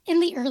people in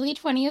the early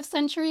 20th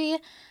century,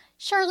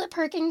 Charlotte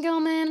Perkins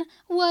Gilman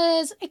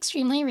was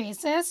extremely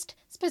racist,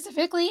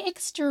 specifically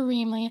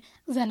extremely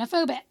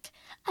xenophobic,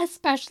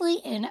 especially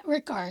in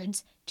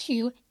regards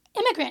to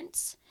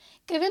immigrants.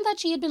 Given that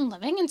she had been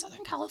living in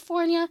Southern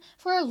California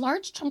for a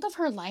large chunk of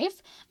her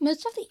life,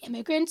 most of the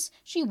immigrants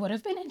she would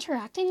have been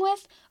interacting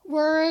with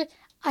were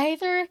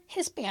either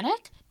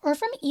Hispanic or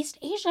from East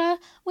Asia,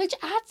 which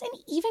adds an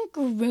even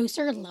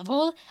grosser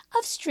level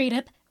of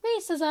straight-up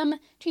racism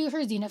to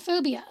her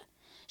xenophobia.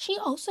 She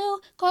also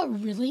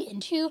got really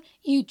into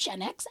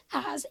eugenics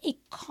as a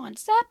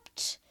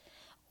concept,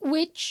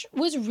 which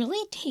was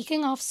really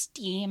taking off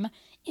steam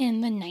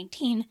in the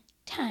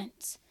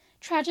 1910s.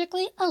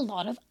 Tragically, a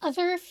lot of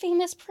other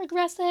famous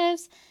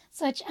progressives,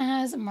 such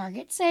as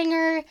Margaret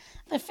Sanger,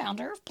 the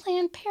founder of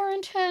Planned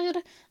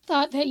Parenthood,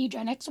 thought that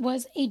eugenics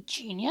was a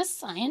genius,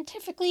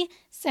 scientifically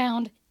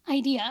sound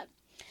idea.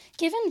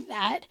 Given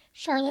that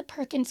Charlotte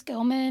Perkins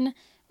Gilman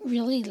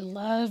really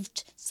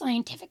loved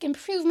scientific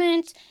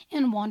improvement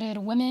and wanted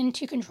women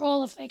to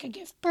control if they could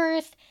give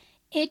birth,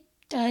 it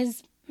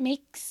does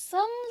make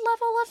some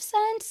level of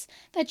sense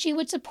that she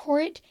would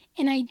support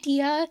an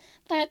idea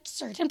that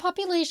certain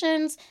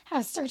populations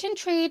have certain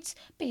traits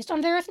based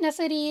on their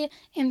ethnicity,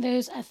 and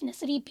those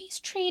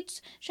ethnicity-based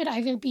traits should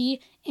either be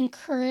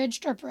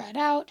encouraged or bred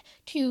out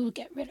to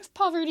get rid of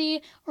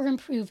poverty or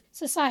improve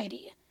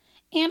society.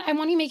 And I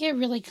want to make it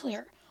really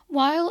clear,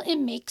 while it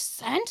makes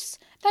sense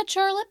that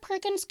Charlotte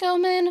Perkins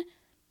Gilman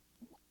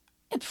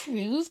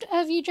approved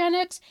of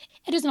eugenics,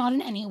 it does not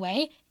in any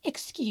way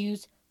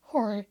excuse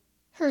her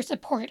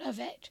support of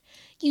it.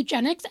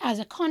 Eugenics as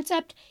a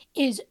concept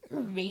is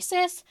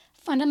racist,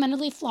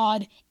 fundamentally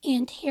flawed,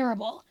 and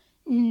terrible.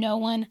 No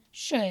one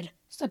should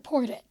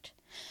support it.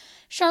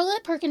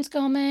 Charlotte Perkins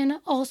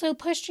Gilman also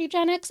pushed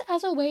eugenics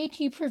as a way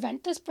to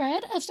prevent the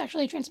spread of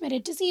sexually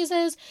transmitted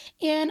diseases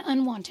and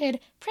unwanted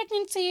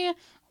pregnancy,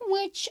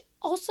 which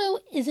also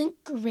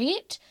isn't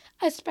great,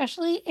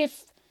 especially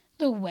if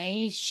the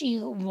way she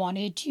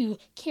wanted to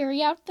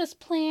carry out these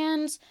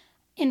plans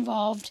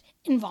involved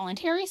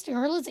involuntary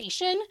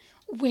sterilization,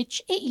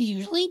 which it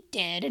usually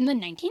did in the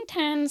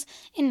 1910s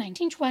and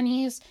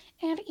 1920s,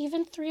 and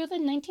even through the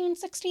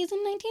 1960s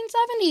and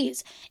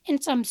 1970s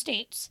in some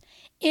states.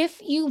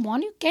 If you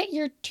want to get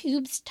your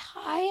tubes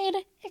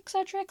tied,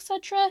 etc.,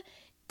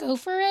 go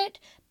for it.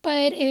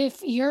 But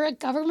if you're a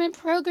government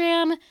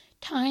program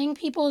tying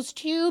people's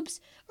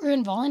tubes or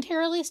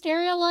involuntarily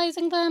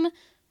sterilizing them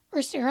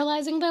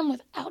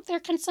without their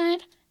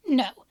consent,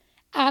 no,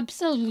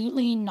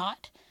 absolutely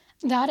not.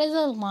 That is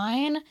a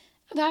line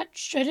that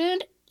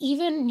shouldn't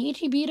even need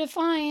to be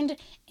defined,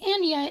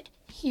 and yet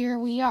here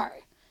we are.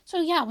 So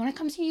yeah, when it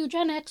comes to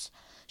eugenics,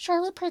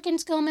 Charlotte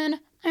Perkins Gilman,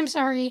 I'm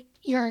sorry,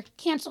 you're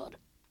canceled.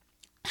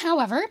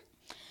 However,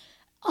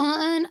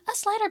 on a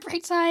slighter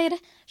bright side,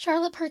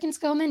 Charlotte Perkins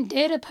Gilman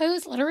did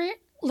oppose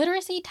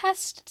literacy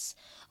tests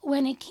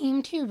when it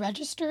came to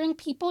registering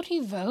people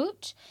to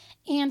vote,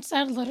 and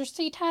said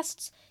literacy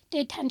tests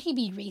did tend to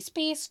be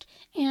race-based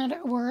and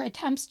were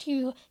attempts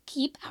to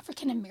keep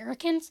African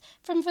Americans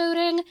from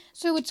voting,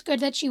 so it's good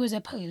that she was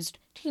opposed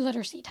to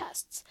literacy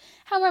tests.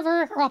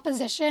 However, her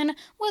opposition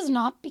was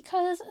not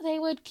because they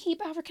would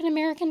keep African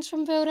Americans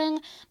from voting,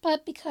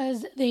 but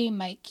because they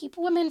might keep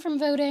women from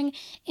voting,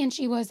 and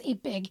she was a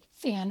big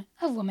fan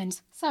of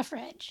women's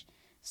suffrage.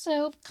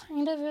 So,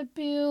 kind of a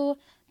boo,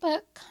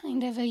 but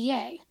kind of a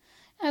yay.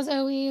 As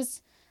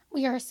always,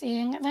 we are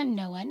seeing that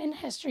no one in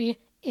history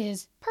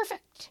is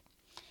perfect.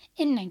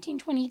 In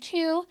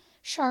 1922,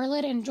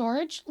 Charlotte and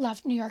George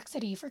left New York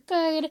City for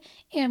good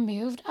and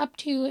moved up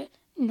to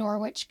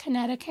Norwich,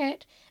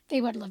 Connecticut. They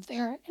would live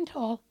there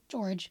until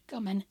George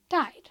Gilman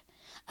died.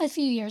 A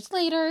few years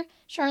later,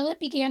 Charlotte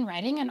began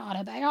writing an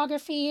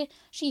autobiography.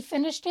 She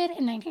finished it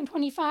in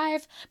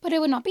 1925, but it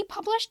would not be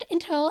published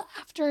until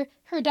after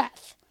her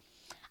death.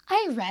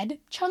 I read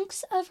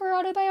chunks of her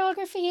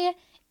autobiography.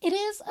 It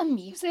is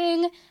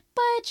amusing,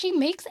 but she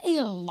makes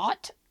a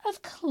lot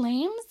of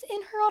claims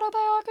in her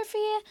autobiography,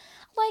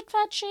 like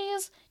that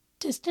she's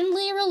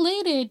distantly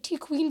related to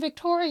Queen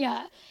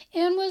Victoria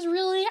and was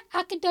really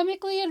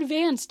academically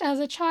advanced as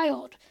a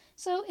child.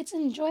 So it's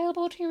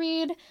enjoyable to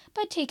read,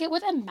 but take it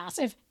with a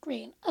massive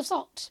grain of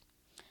salt.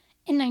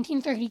 In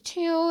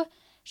 1932,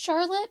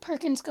 Charlotte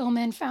Perkins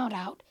Gilman found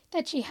out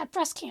that she had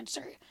breast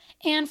cancer,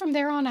 and from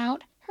there on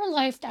out, her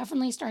life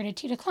definitely started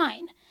to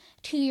decline.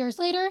 2 years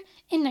later,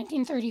 in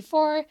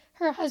 1934,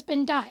 her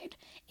husband died,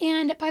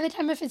 and by the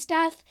time of his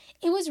death,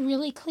 it was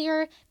really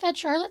clear that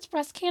Charlotte's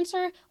breast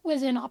cancer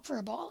was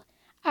inoperable.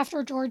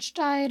 After George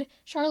died,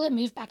 Charlotte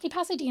moved back to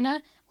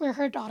Pasadena, where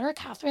her daughter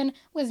Catherine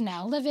was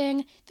now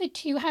living. The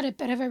two had a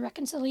bit of a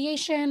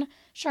reconciliation.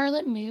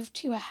 Charlotte moved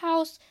to a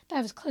house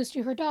that was close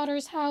to her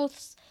daughter's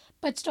house,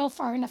 but still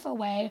far enough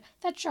away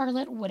that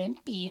Charlotte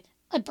wouldn't be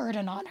a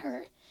burden on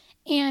her.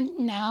 And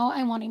now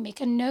I want to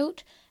make a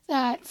note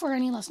that for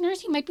any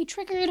listeners who might be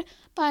triggered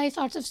by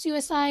thoughts of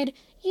suicide,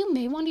 you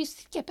may want to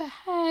skip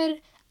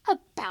ahead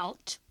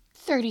about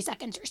 30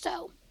 seconds or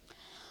so.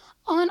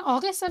 On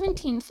August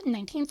 17th,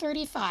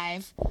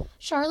 1935,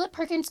 Charlotte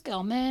Perkins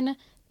Gilman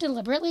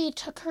deliberately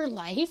took her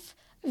life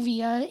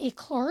via a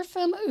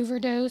chloroform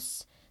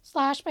overdose /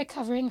 by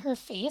covering her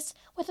face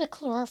with a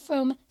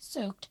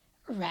chloroform-soaked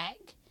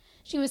rag.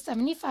 She was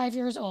 75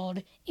 years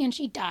old, and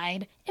she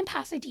died in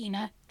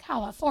Pasadena,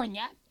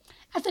 California.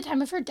 At the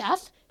time of her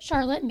death,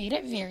 Charlotte made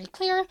it very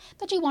clear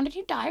that she wanted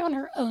to die on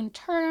her own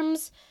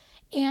terms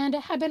and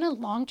had been a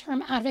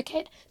long-term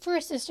advocate for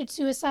assisted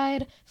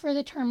suicide for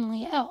the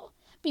terminally ill.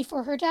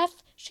 Before her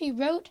death, she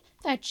wrote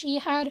that she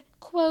had,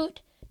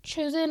 quote,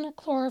 chosen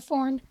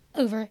chloroform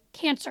over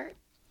cancer.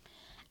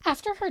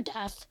 After her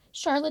death,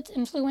 Charlotte's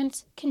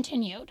influence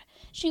continued.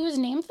 She was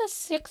named the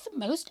 6th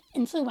most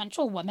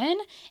influential woman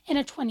in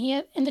the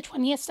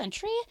 20th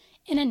century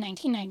in a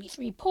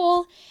 1993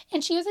 poll,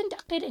 and she was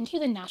inducted into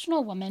the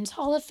National Women's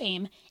Hall of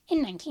Fame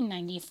in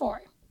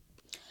 1994.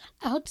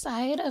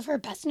 Outside of her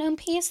best-known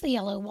piece, The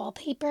Yellow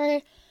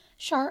Wallpaper,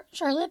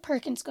 Charlotte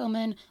Perkins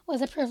Gilman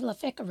was a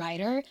prolific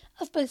writer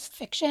of both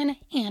fiction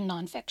and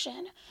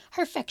nonfiction.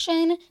 Her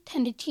fiction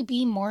tended to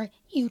be more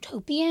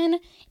utopian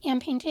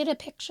and painted a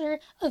picture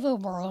of a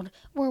world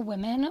where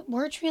women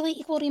were truly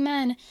equal to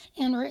men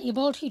and were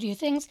able to do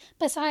things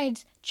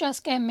besides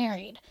just get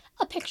married.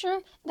 A picture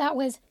that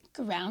was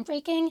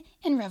groundbreaking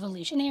and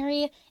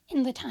revolutionary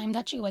in the time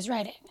that she was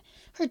writing.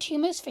 Her two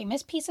most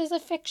famous pieces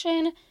of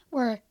fiction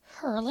were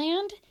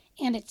Herland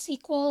and its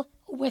sequel,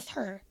 With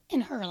Her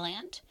in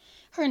Herland.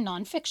 Her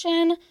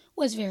nonfiction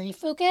was very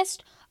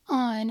focused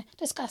on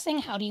discussing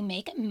how to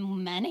make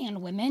men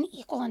and women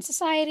equal in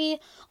society,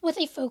 with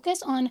a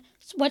focus on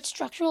what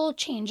structural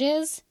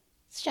changes,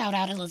 shout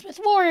out Elizabeth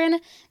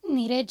Warren,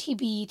 needed to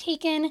be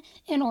taken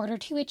in order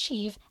to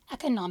achieve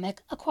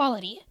economic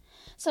equality.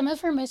 Some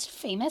of her most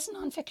famous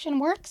nonfiction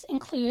works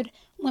include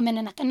Women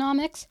in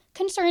Economics,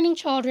 Concerning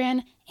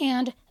Children,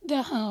 and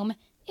The Home,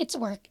 Its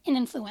Work and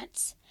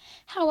Influence.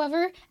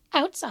 However,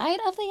 outside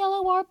of the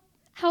Yellow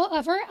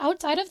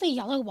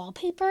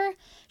Wallpaper,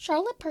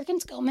 Charlotte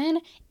Perkins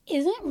Gilman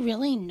isn't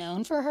really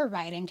known for her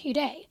writing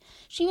today.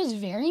 She was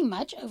very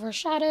much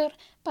overshadowed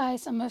by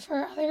some of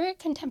her other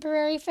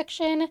contemporary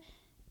fiction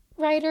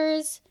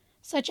writers,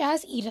 such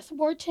as Edith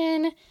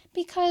Wharton,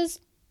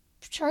 because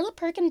Charlotte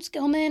Perkins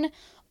Gilman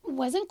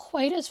wasn't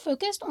quite as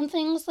focused on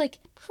things like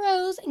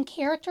prose and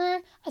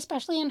character,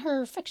 especially in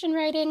her fiction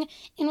writing,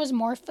 and was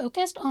more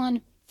focused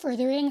on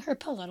furthering her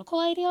political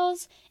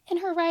ideals in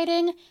her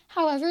writing.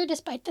 However,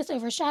 despite this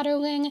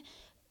overshadowing,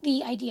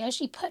 the ideas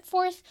she put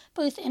forth,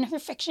 both in her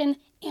fiction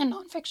and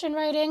nonfiction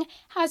writing,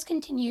 has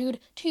continued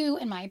to,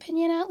 in my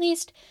opinion at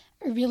least,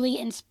 really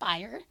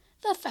inspire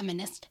the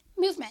feminist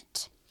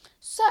movement.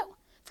 So,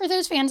 for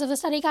those fans of the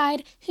study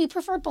guide who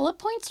prefer bullet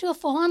points to a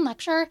full-on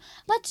lecture,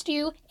 let's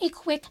do a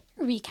quick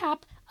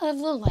recap of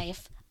the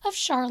life of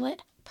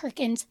Charlotte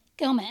Perkins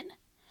Gilman.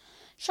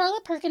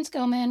 Charlotte Perkins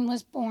Gilman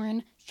was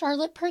born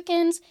Charlotte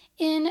Perkins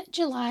in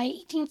July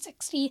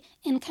 1860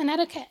 in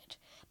Connecticut.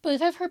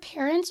 Both of her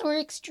parents were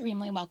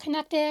extremely well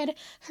connected.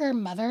 Her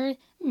mother,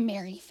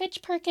 Mary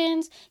Fitch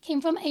Perkins,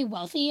 came from a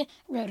wealthy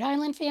Rhode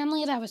Island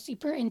family that was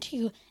super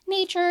into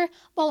nature,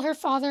 while her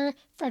father,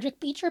 Frederick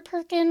Beecher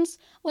Perkins,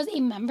 was a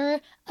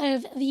member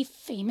of the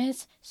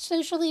famous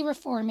socially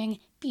reforming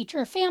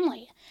Beecher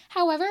family.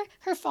 However,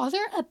 her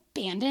father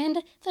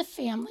abandoned the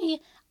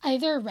family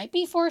either right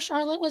before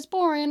Charlotte was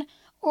born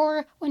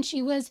or when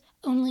she was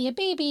only a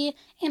baby,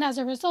 and as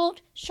a result,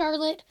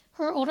 Charlotte,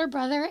 her older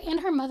brother, and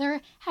her mother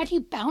had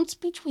to bounce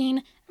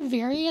between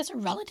various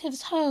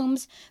relatives'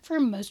 homes for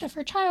most of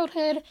her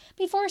childhood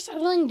before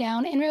settling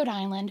down in Rhode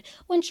Island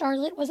when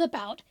Charlotte was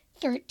about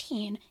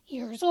 13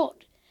 years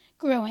old.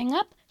 Growing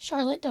up,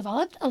 Charlotte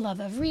developed a love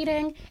of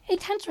reading, a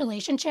tense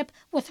relationship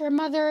with her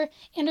mother,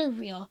 and a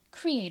real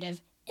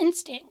creative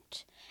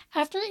instinct.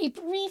 After a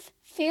brief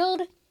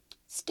failed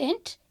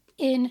stint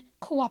in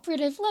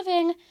cooperative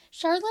living,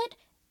 Charlotte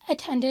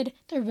attended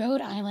the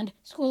Rhode Island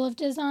School of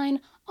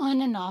Design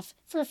on and off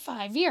for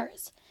 5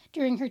 years.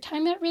 During her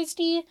time at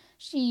RISD,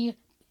 she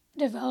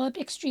developed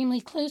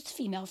extremely close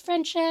female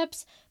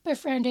friendships,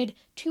 befriended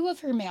 2 of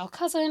her male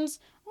cousins,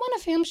 one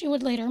of whom she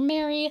would later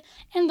marry,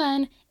 and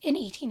then in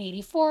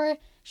 1884,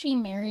 she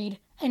married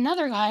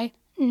another guy,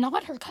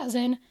 not her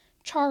cousin,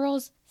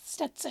 Charles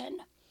Stetson.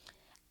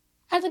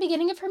 At the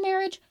beginning of her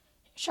marriage,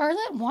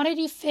 Charlotte wanted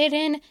to fit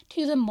in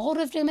to the mold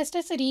of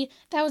domesticity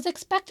that was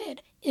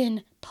expected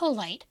in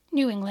polite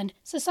New England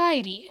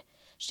society.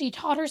 She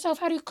taught herself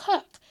how to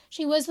cook.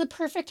 She was the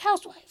perfect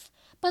housewife.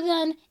 But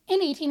then, in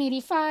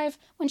 1885,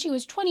 when she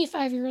was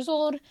 25 years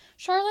old,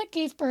 Charlotte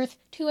gave birth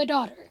to a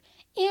daughter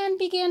and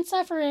began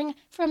suffering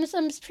from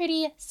some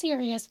pretty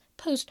serious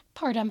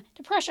postpartum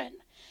depression.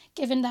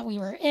 Given that we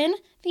were in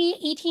the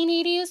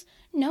 1880s,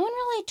 no one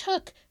really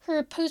took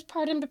her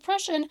postpartum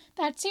depression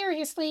that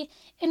seriously,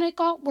 and it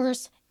got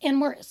worse and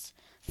worse.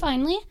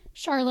 Finally,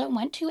 Charlotte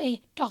went to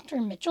a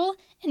Dr. Mitchell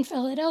in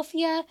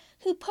Philadelphia,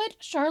 who put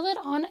Charlotte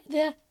on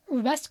the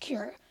rest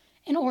cure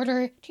in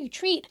order to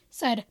treat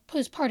said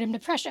postpartum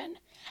depression.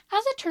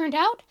 As it turned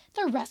out,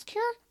 the rest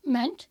cure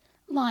meant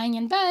lying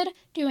in bed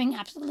doing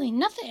absolutely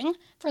nothing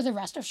for the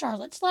rest of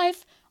Charlotte's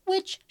life,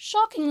 which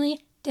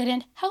shockingly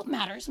didn't help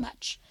matters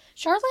much.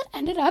 Charlotte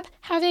ended up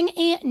having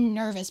a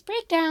nervous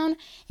breakdown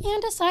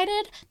and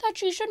decided that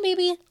she should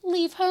maybe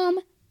leave home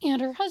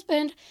and her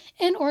husband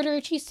in order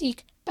to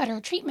seek better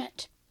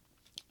treatment.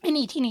 In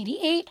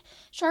 1888,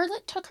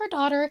 Charlotte took her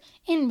daughter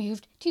and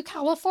moved to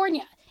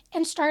California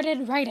and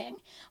started writing,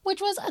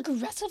 which was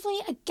aggressively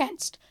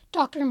against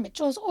Dr.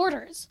 Mitchell's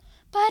orders.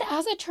 But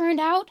as it turned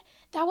out,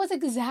 that was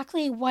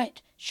exactly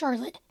what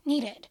Charlotte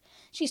needed.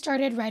 She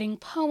started writing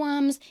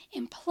poems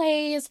and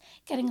plays,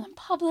 getting them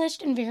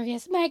published in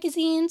various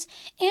magazines,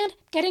 and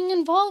getting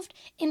involved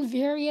in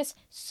various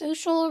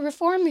social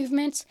reform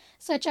movements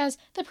such as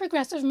the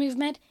Progressive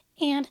Movement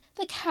and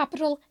the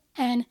Capital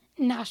N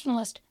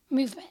Nationalist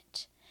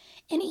Movement.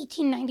 In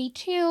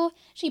 1892,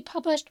 she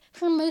published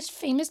her most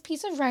famous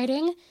piece of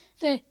writing,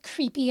 the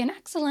creepy and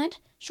excellent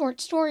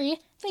short story,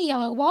 The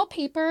Yellow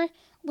Wallpaper,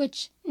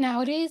 which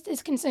nowadays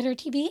is considered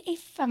to be a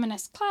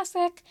feminist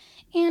classic,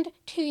 and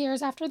 2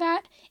 years after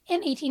that,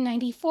 in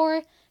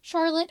 1894,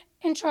 Charlotte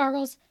and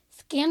Charles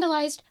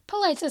scandalized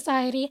polite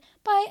society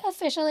by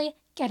officially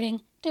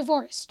getting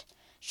divorced.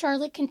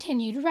 Charlotte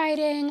continued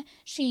writing,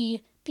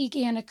 she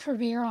began a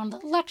career on the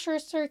lecture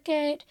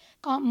circuit,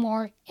 got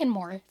more and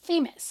more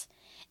famous.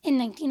 In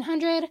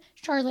 1900,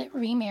 Charlotte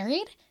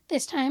remarried,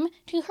 this time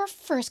to her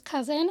first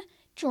cousin,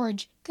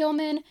 George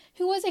Gilman,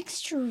 who was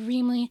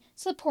extremely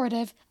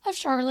supportive of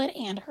Charlotte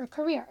and her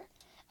career.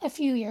 A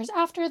few years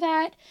after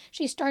that,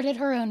 she started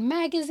her own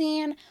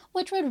magazine,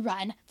 which would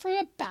run for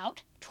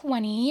about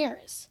 20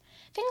 years.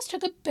 Things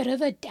took a bit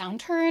of a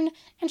downturn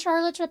in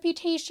Charlotte's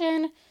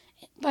reputation,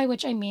 by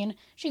which I mean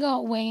she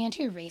got way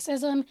into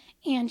racism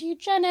and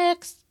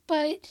eugenics,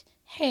 but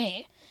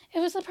hey, it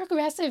was the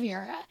progressive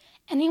era.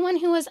 Anyone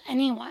who was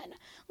anyone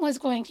was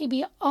going to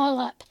be all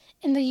up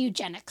in the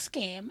eugenics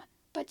game.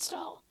 But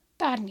still,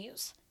 bad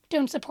news.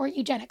 Don't support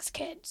eugenics,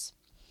 kids.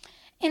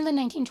 In the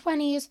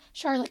 1920s,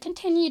 Charlotte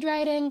continued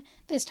writing,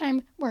 this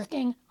time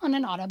working on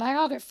an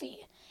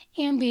autobiography,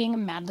 and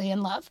being madly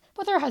in love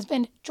with her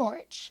husband,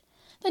 George.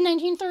 The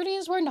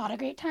 1930s were not a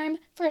great time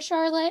for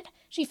Charlotte.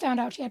 She found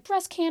out she had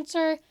breast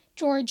cancer,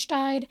 George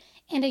died,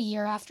 and a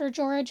year after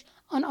George,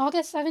 on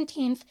August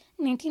 17th,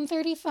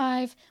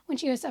 1935, when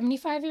she was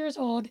 75 years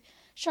old,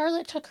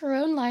 Charlotte took her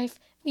own life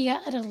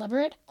via a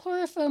deliberate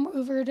chloroform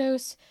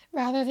overdose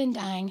rather than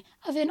dying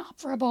of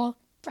inoperable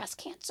breast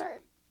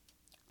cancer.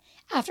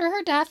 After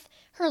her death,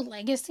 her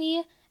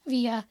legacy,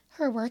 via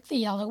her work The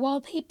Yellow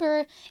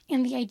Wallpaper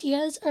and the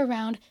ideas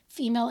around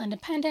female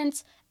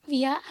independence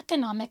via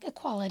economic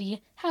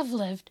equality, have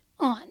lived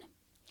on.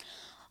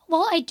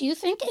 While I do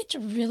think it's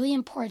really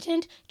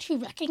important to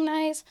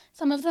recognize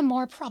some of the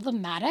more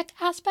problematic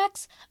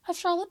aspects of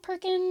Charlotte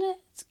Perkins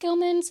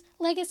Gilman's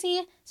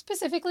legacy,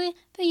 specifically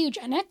the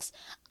eugenics,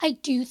 I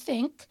do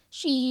think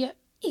she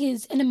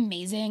is an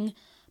amazing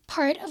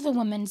part of the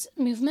women's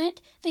movement.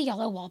 The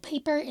Yellow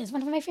Wallpaper is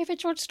one of my favorite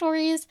short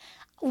stories.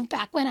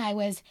 Back when I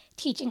was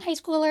teaching high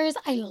schoolers,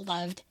 I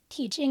loved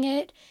teaching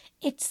it.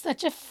 It's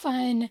such a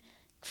fun,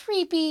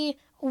 creepy,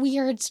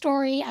 weird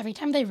story. Every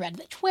time they read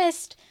the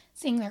twist,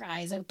 seeing their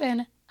eyes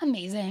open,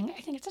 amazing.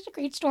 I think it's such a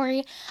great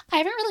story. I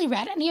haven't really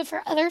read any of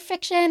her other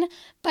fiction,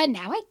 but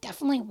now I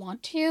definitely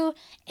want to.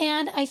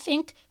 And I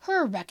think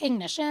her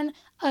recognition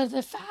of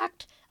the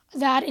fact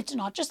that it's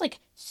not just like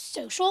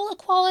social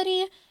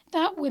equality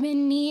that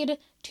women need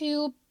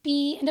to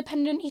be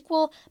independent and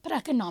equal, but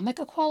economic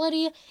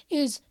equality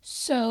is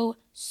so,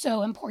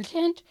 so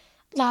important.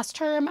 Last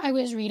term, I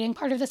was reading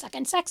part of The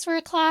Second Sex for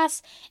a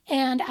class,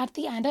 and at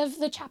the end of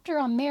the chapter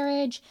on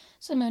marriage,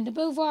 Simone de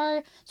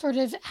Beauvoir sort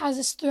of has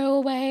this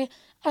throwaway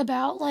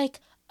about,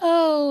 like,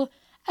 oh,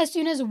 as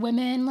soon as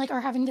women, like,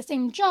 are having the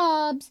same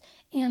jobs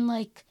and,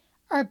 like,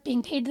 are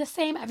being paid the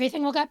same,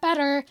 everything will get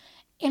better.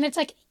 And it's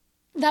like,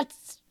 that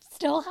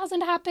still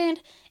hasn't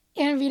happened.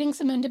 And reading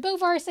Simone de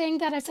Beauvoir saying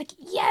that, I was like,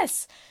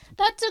 yes,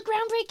 that's a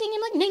groundbreaking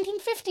in like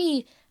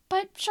 1950.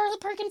 But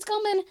Charlotte Perkins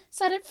Gilman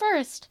said it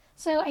first.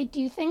 So I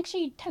do think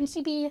she tends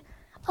to be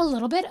a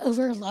little bit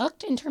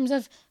overlooked in terms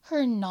of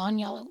her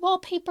non-yellow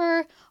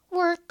wallpaper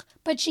work,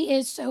 but she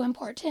is so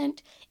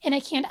important, and I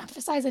can't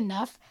emphasize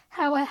enough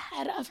how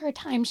ahead of her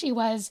time she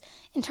was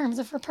in terms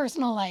of her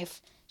personal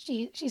life.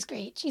 She's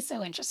great. She's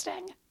so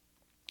interesting.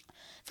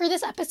 For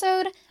this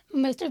episode,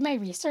 most of my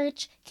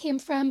research came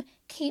from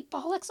Kate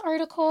Bollock's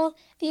article,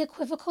 The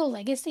Equivocal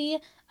Legacy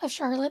of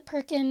Charlotte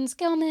Perkins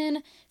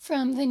Gilman,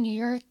 from the New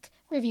York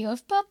Review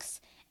of Books,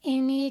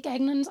 Amy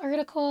Gagnon's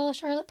article,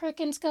 Charlotte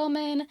Perkins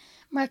Gilman,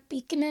 Mark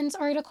Beekman's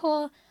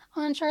article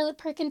on Charlotte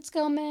Perkins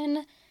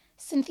Gilman,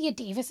 Cynthia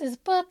Davis's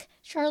book,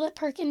 Charlotte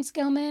Perkins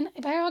Gilman,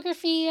 a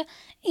biography,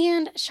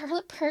 and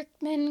Charlotte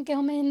Perkins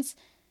Gilman's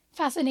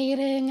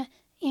fascinating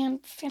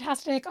and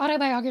fantastic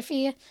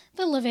autobiography,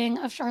 The Living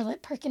of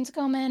Charlotte Perkins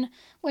Gilman,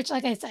 which,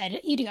 like I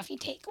said, you do have to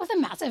take with a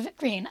massive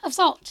grain of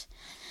salt.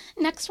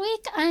 Next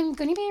week, I'm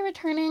going to be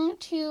returning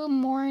to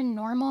more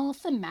normal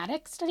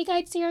thematic study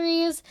guide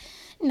series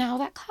now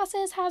that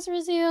classes has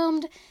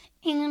resumed,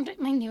 and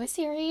my newest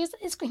series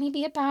is going to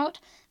be about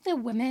the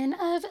women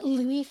of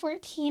Louis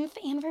XIV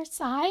and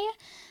Versailles,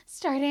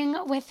 starting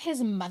with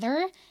his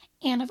mother,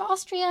 Anne of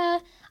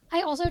Austria.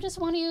 I also just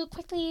want to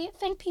quickly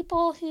thank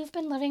people who've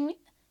been leaving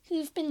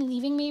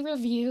me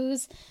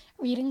reviews.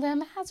 Reading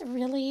them has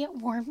really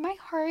warmed my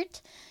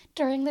heart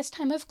during this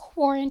time of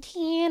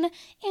quarantine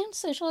and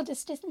social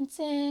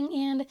distancing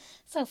and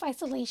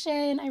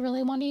self-isolation. I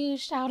really want to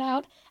shout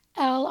out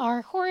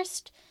L.R.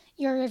 Horst.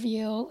 Your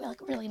review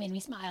really made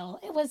me smile.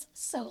 It was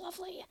so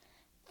lovely.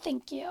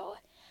 Thank you.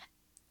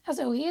 As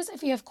always,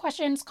 if you have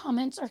questions,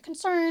 comments, or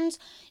concerns,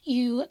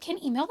 you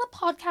can email the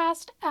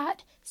podcast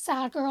at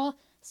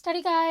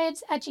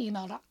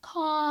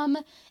sadgirlstudyguides@gmail.com.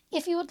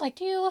 If you would like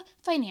to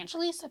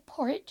financially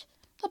support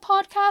the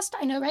podcast,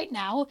 I know right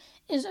now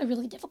is a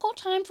really difficult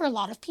time for a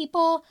lot of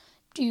people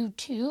due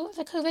to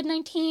the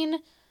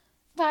COVID-19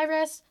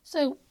 virus,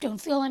 so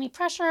don't feel any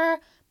pressure.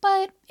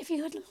 But if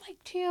you would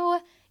like to,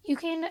 you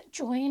can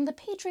join the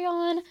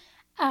Patreon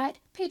at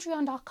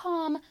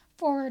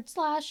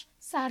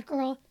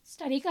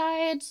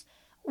patreon.com/sadgirlstudyguides.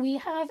 We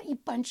have a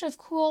bunch of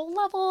cool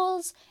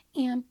levels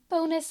and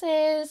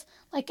bonuses,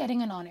 like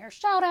getting an on-air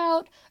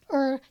shout-out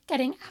or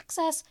getting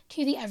access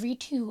to the every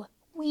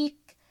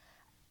 2-week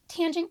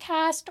Tangent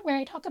Cast, where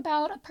I talk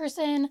about a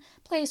person,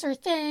 place, or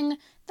thing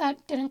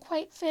that didn't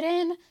quite fit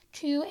in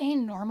to a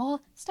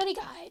normal study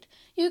guide.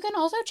 You can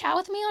also chat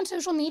with me on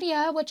social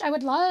media, which I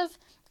would love,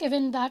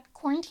 given that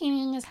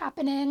quarantining is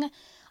happening.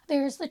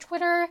 There's the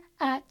Twitter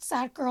at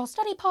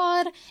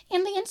SadGirlStudyPod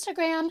and the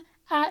Instagram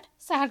at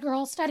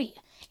SadGirlStudy.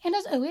 And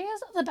as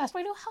always, the best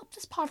way to help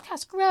this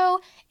podcast grow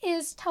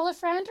is tell a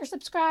friend or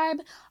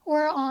subscribe.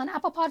 We're on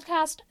Apple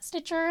Podcast,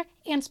 Stitcher,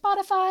 and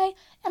Spotify,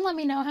 and let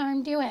me know how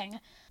I'm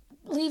doing.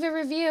 Leave a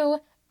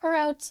review or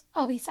else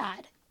I'll be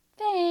sad.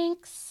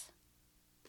 Thanks.